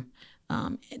with them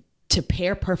to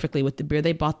pair perfectly with the beer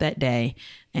they bought that day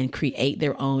and create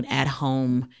their own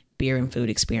at-home beer and food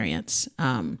experience.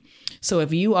 So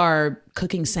if you are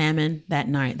cooking salmon that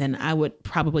night, then I would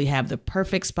probably have the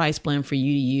perfect spice blend for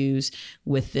you to use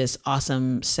with this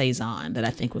awesome Saison that I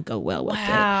think would go well with it.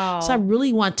 So I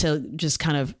really want to just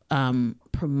kind of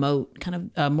promote kind of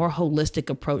a more holistic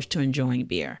approach to enjoying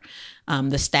beer.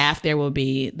 The staff there will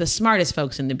be the smartest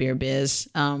folks in the beer biz,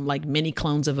 like many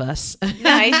clones of us.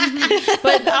 Nice.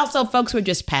 But also folks who are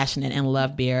just passionate and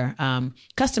love beer.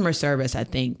 Customer service, I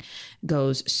think,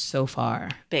 goes so far.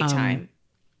 Big time.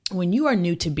 When you are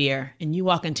new to beer and you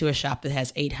walk into a shop that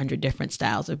has 800 different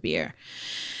styles of beer,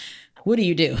 what do?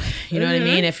 You know what I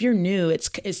mean? If you're new, it's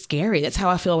scary. That's how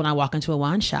I feel when I walk into a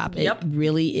wine shop.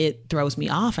 It throws me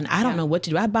off and I don't know what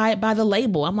to do. I buy it by the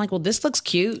label. I'm like, well, this looks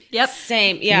cute. Yep.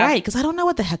 Same. Yeah. Right. Because I don't know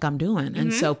what the heck I'm doing.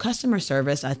 And so customer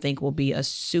service, I think, will be a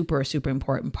super, super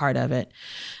important part of it.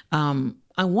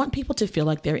 I want people to feel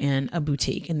like they're in a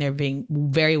boutique and they're being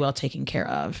very well taken care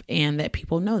of and that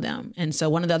people know them. And so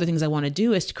one of the other things I want to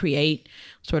do is to create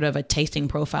sort of a tasting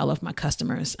profile of my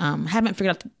customers. Haven't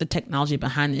figured out the technology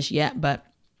behind this yet, but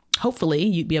hopefully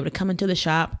you'd be able to come into the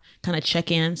shop, kind of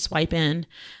check in, swipe in.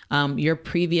 Your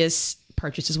previous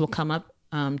purchases will come up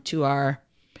to our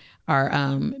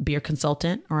beer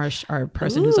consultant or our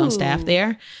person who's on staff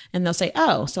there. And they'll say,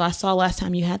 oh, so I saw last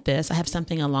time you had this. I have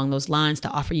something along those lines to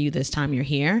offer you this time you're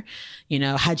here. You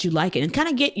know, how'd you like it? And kind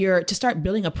of to start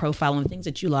building a profile on things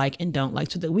that you like and don't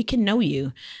like so that we can know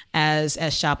you as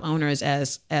shop owners,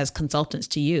 as consultants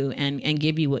to you and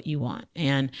give you what you want.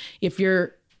 And if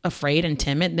you're afraid and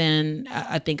timid, then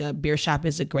I think a beer shop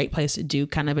is a great place to do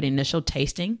kind of an initial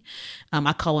tasting.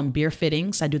 I call them beer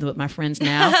fittings. I do them with my friends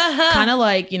now. Kind of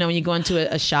like, you know, when you go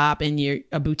into a shop and you're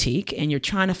a boutique and you're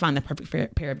trying to find the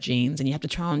perfect pair of jeans and you have to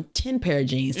try on 10 pair of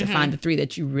jeans to find the 3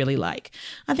 that you really like.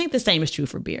 I think the same is true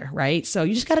for beer, right? So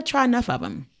you just got to try enough of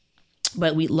them.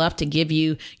 But we'd love to give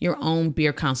you your own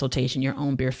beer consultation, your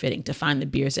own beer fitting to find the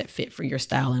beers that fit for your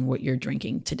style and what you're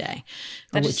drinking today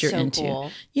or That what is you're so into.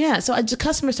 cool. Yeah. So the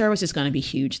customer service is going to be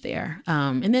huge there.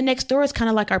 And then next door is kind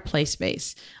of like our play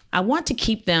space. I want to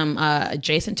keep them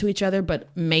adjacent to each other, but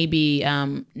maybe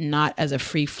not as a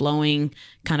free flowing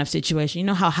kind of situation. You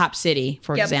know how Hop City,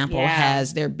 for example,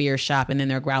 has their beer shop and then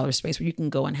their growler space where you can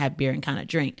go and have beer and kind of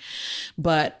drink.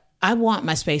 But I want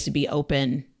my space to be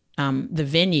open. The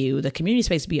venue, the community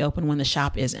space to be open when the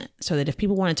shop isn't, so that if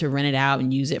people wanted to rent it out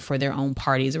and use it for their own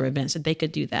parties or events, that they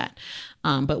could do that.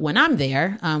 But when I'm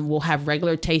there, we'll have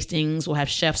regular tastings. We'll have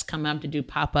chefs come up to do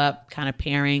pop-up kind of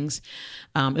pairings.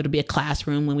 It'll be a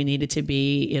classroom when we need it to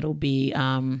be. It'll be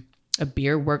a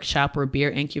beer workshop or a beer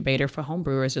incubator for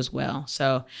homebrewers as well.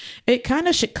 So it kind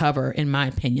of should cover, in my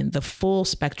opinion, the full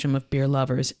spectrum of beer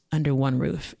lovers under one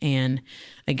roof. And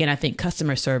again, I think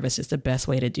customer service is the best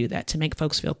way to do that, to make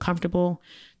folks feel comfortable,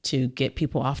 to get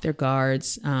people off their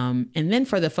guards. And then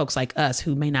for the folks like us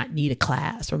who may not need a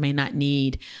class or may not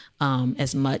need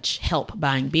as much help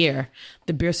buying beer,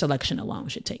 the beer selection alone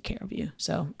should take care of you.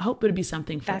 So I hope it'll be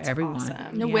something for everyone.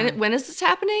 Awesome. No, when is this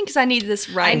happening? Because I need this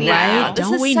right now. Right? This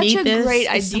Don't is we such need a this? great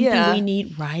It's idea. something we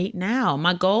need right now.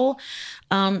 My goal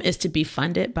is to be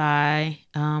funded by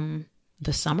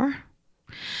the summer.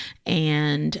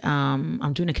 And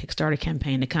I'm doing a Kickstarter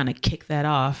campaign to kind of kick that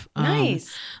off.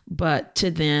 Nice. But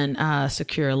to then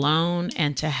secure a loan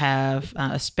and to have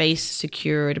a space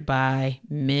secured by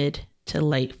mid to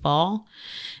late fall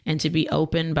and to be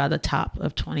open by the top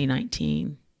of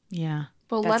 2019. Yeah.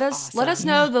 Well, That's let us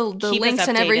know the Keep us links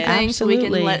and updated. everything so we can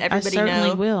Absolutely. let everybody I certainly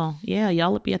know. will. Yeah,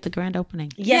 y'all will be at the grand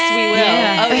opening. Yes, we will.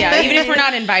 Yeah. Oh, yeah. Even if we're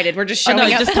not invited, we're just Oh, showing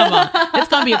no, up. just come on. It's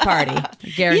going to be a party.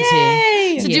 Guarantee.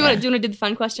 Yay! So do you want to do the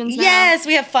fun questions now? Yes,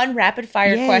 we have fun rapid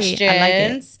fire Yay, questions. I like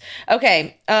it.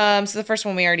 Okay, so the first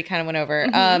one we already kind of went over.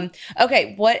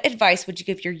 Okay, what advice would you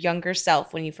give your younger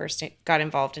self when you first got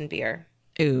involved in beer?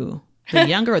 Ooh, the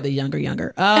younger or the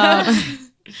younger?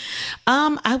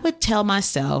 I would tell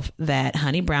myself that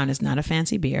Honey Brown is not a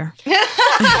fancy beer.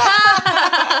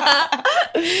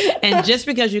 And just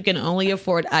because you can only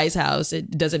afford Ice House,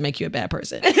 it doesn't make you a bad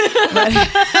person.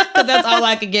 But that's all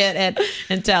I could get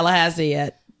in Tallahassee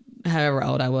at however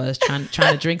old I was, trying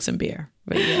to drink some beer.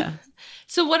 But yeah.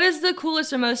 So what is the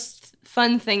coolest or most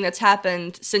fun thing that's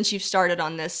happened since you've started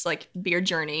on this like beer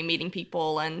journey, meeting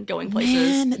people and going places?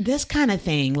 Man, this kind of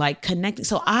thing, like connecting.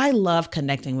 So I love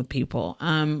connecting with people.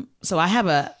 So I have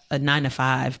a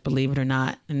 9-to-5, believe it or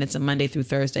not, and it's a Monday through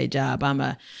Thursday job. I'm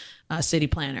a city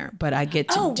planner, but I get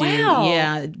to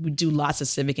we do lots of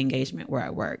civic engagement where I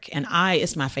work. And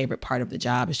it's my favorite part of the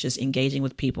job is just engaging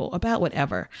with people about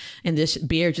whatever. And this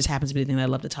beer just happens to be the thing that I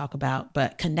love to talk about,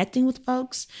 but connecting with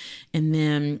folks and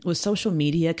then with social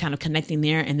media, kind of connecting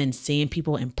there and then seeing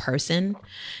people in person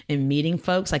and meeting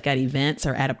folks like at events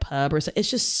or at a pub or so. It's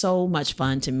just so much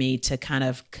fun to me to kind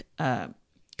of,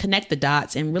 connect the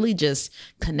dots and really just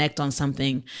connect on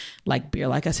something like beer.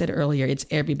 Like I said earlier, it's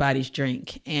everybody's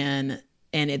drink, and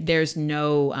there's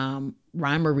no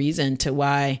rhyme or reason to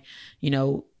why,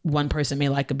 one person may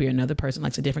like a beer, another person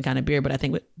likes a different kind of beer. But I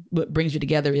think what brings you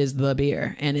together is the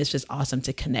beer, and it's just awesome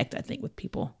to connect, I think, with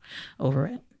people over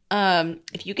it.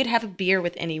 If you could have a beer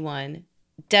with anyone,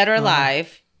 dead or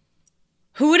alive,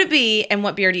 who would it be, and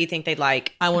what beer do you think they'd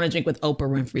like? I want to drink with Oprah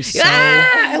Winfrey so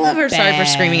I love her. Sorry for bad.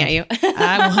 screaming at you.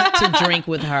 I want to drink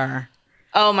with her.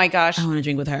 Oh my gosh. I want to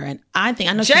drink with her, and I know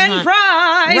Jen she's not, Price.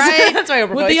 right? That's why Oprah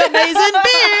with voice. the amazing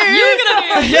beer. You're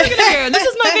gonna hear. This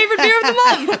is my favorite beer of the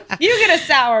month. You get a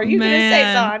sour. You get a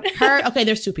Man. saison. Her. Okay,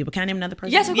 there's two people. Can I name another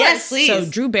person? Yes, of Yes, course. please. So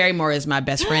Drew Barrymore is my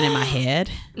best friend in my head.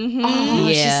 Oh,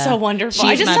 Yeah. she's so wonderful. She's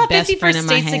I just my saw best 50 friend First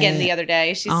in my Dates again head. the other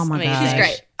day. She's Oh my amazing. gosh. She's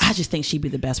great. I just think she'd be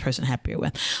the best person to have beer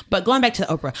with. But going back to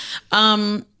Oprah,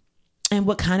 and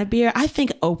what kind of beer? I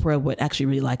think Oprah would actually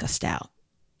really like a stout.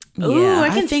 Ooh, I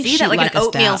can think see she'd that, like an a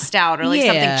oatmeal stout or like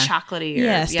something chocolatey. Or,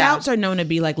 Yeah, stouts are known to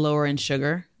be like lower in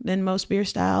sugar than most beer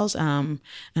styles. And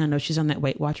I know she's on that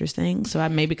Weight Watchers thing, so I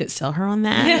maybe could sell her on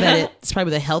that. But it's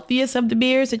probably the healthiest of the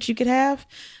beers that you could have.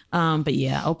 But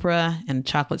yeah, Oprah and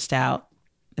chocolate stout.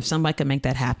 If somebody could make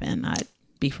that happen, I'd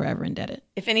be forever indebted.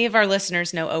 If any of our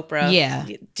listeners know Oprah, Yeah,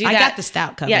 do I that. got the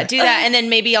stout covered. Yeah, do that, and then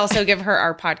maybe also give her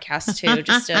our podcast too,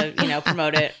 just to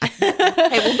promote it.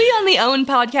 Hey, we'll be on the OWN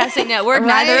Podcasting Network.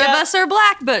 Neither of us are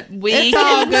black, but we It's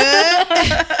all good.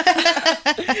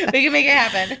 We can make it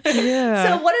happen.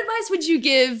 So what advice would you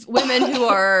give women who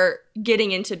are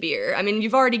getting into beer? I mean,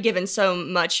 you've already given so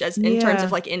much as in terms Yeah.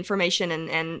 of like information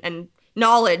and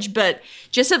knowledge, but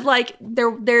just of like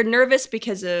they're nervous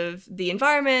because of the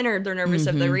environment, or they're nervous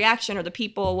of the reaction or the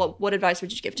people. What advice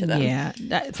would you give to them? Yeah.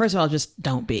 First of all, just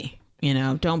don't be. You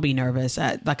know, don't be nervous.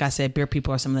 Like I said, beer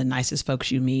people are some of the nicest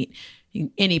folks you meet.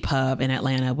 Any pub in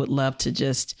Atlanta would love to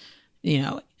just, you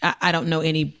know, I don't know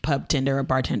any pub tender or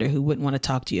bartender who wouldn't want to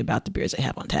talk to you about the beers they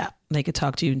have on tap. They could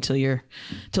talk to you until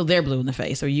they're blue in the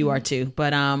face, or you are too.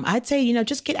 But I'd say, you know,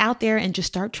 just get out there and just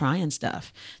start trying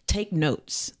stuff. Take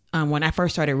notes. When I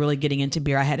first started really getting into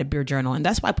beer, I had a beer journal, and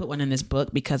that's why I put one in this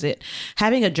book, because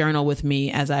having a journal with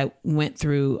me as I went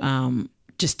through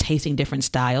just tasting different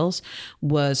styles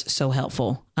was so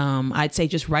helpful. I'd say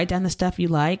just write down the stuff you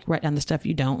like, write down the stuff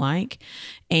you don't like.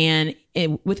 And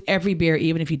with every beer,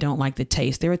 even if you don't like the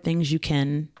taste, there are things you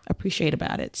can appreciate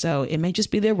about it. So it may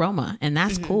just be the aroma, and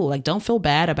that's cool. Like, don't feel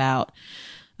bad about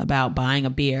buying a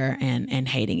beer and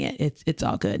hating it. It's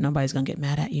all good. Nobody's going to get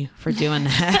mad at you for doing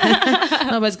that.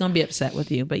 Nobody's going to be upset with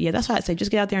you. But yeah, that's why I'd say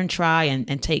just get out there and try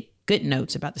and take good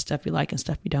notes about the stuff you like and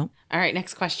stuff you don't. All right,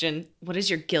 next question. What is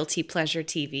your guilty pleasure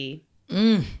TV?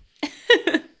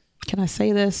 Can I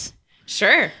say this?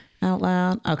 Sure. Out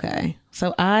loud? Okay.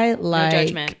 So I like... No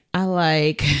judgment. I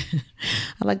like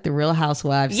the Real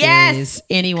Housewives Yes! series.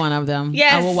 Any one of them.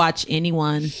 Yes! I will watch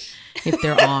anyone if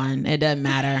they're on. It doesn't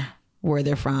matter where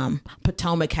they're from.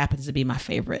 Potomac happens to be my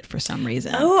favorite for some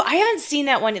reason. Oh, I haven't seen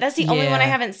that one. That's the only Yeah. one I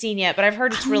haven't seen yet, but I've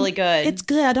heard it's really good. It's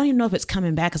good. I don't even know if it's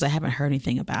coming back because I haven't heard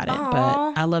anything about it. Aw.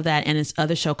 But I love that. And this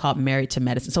other show called Married to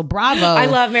Medicine. So Bravo. I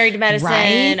love Married to Medicine.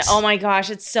 Right? Oh my gosh,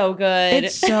 it's so good.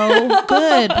 It's so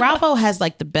good. Bravo has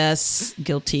like the best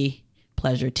guilty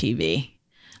pleasure TV.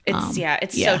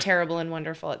 It's so terrible and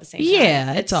wonderful at the same time.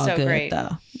 Yeah, it's all so good great.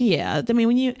 though. Yeah, I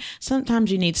mean,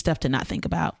 sometimes you need stuff to not think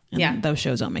about, and those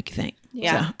shows don't make you think.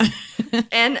 Yeah. So.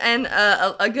 And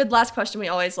a good last question we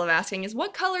always love asking is,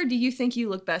 what color do you think you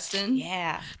look best in?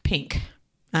 Yeah. Pink.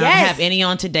 I don't have any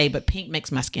on today, but pink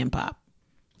makes my skin pop.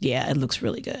 Yeah, it looks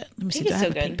really good. Let me see. Do I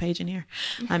have a pink page in here?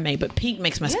 I may, but pink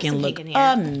makes my skin look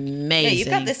amazing. Yeah, you've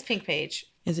got this pink page.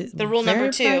 Is it the rule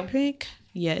number 2? Bright pink?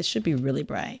 Yeah, it should be really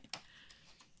bright.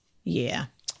 Yeah.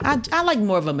 I like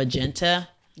more of a magenta.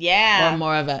 Yeah. Or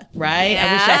more of a, right?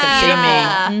 I wish I could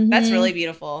see me. Mm-hmm. That's really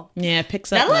beautiful. Yeah, it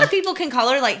picks up. Not a lot of people can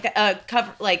color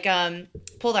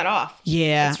pull that off.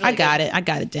 Yeah, really I got it. I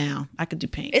got it down. I could do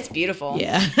pink. It's beautiful.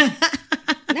 Yeah.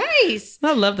 Nice.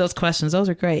 I love those questions. Those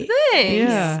are great. Thanks.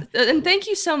 Yeah. And thank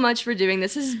you so much for doing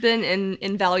this. This has been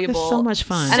invaluable. It's so much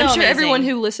fun. And I'm So sure amazing. everyone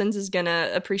who listens is going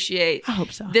to appreciate I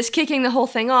hope so. this kicking the whole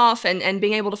thing off and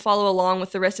being able to follow along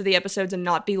with the rest of the episodes and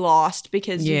not be lost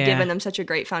because you've given them such a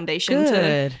great foundation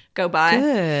to go by.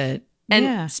 Good.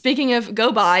 And speaking of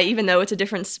go by, even though it's a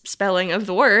different spelling of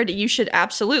the word, you should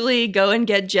absolutely go and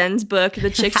get Jen's book, The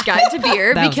Chick's Guide to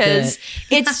Beer, because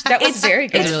it's very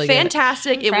good. It's really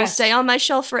fantastic. Good. It will stay on my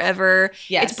shelf forever.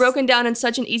 Yes. It's broken down in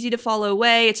such an easy to follow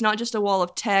way. It's not just a wall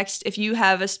of text. If you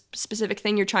have a specific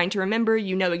thing you're trying to remember,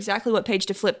 you know exactly what page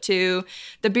to flip to.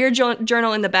 The beer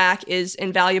journal in the back is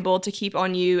invaluable to keep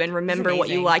on you and remember what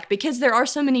you like, because there are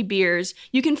so many beers.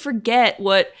 You can forget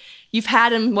what you've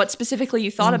had and what specifically you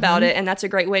thought about it, and that's a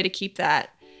great way to keep that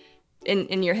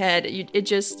in your head.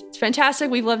 It's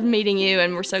fantastic. We've loved meeting you,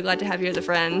 and we're so glad to have you as a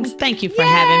friend. Thank you for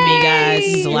having me, guys.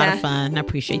 This is a lot of fun. I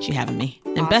appreciate you having me.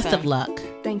 And best of luck.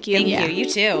 Thank you. Thank you. You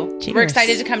too. Cheers. We're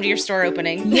excited to come to your store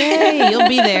opening. Yay. You'll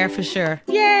be there for sure.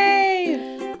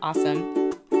 Yay.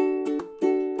 Awesome.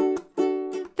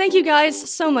 Thank you guys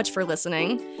so much for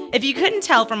listening. If you couldn't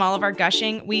tell from all of our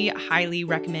gushing, we highly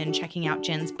recommend checking out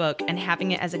Jen's book and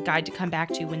having it as a guide to come back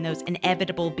to when those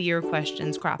inevitable beer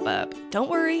questions crop up.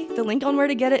 Don't worry, the link on where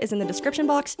to get it is in the description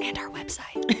box and our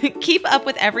website. Keep up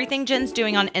with everything Jen's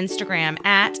doing on Instagram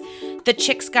at The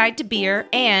Chick's Guide to Beer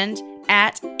and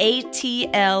at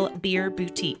ATL Beer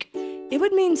Boutique. It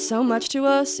would mean so much to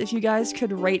us if you guys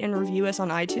could rate and review us on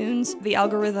iTunes. The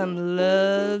algorithm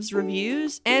loves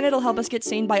reviews, and it'll help us get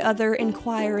seen by other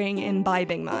inquiring,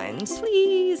 imbibing minds.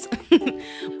 Please.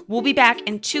 We'll be back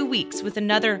in 2 weeks with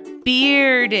another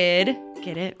bearded,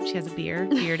 get it? She has a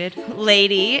bearded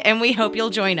lady, and we hope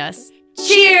you'll join us.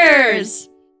 Cheers!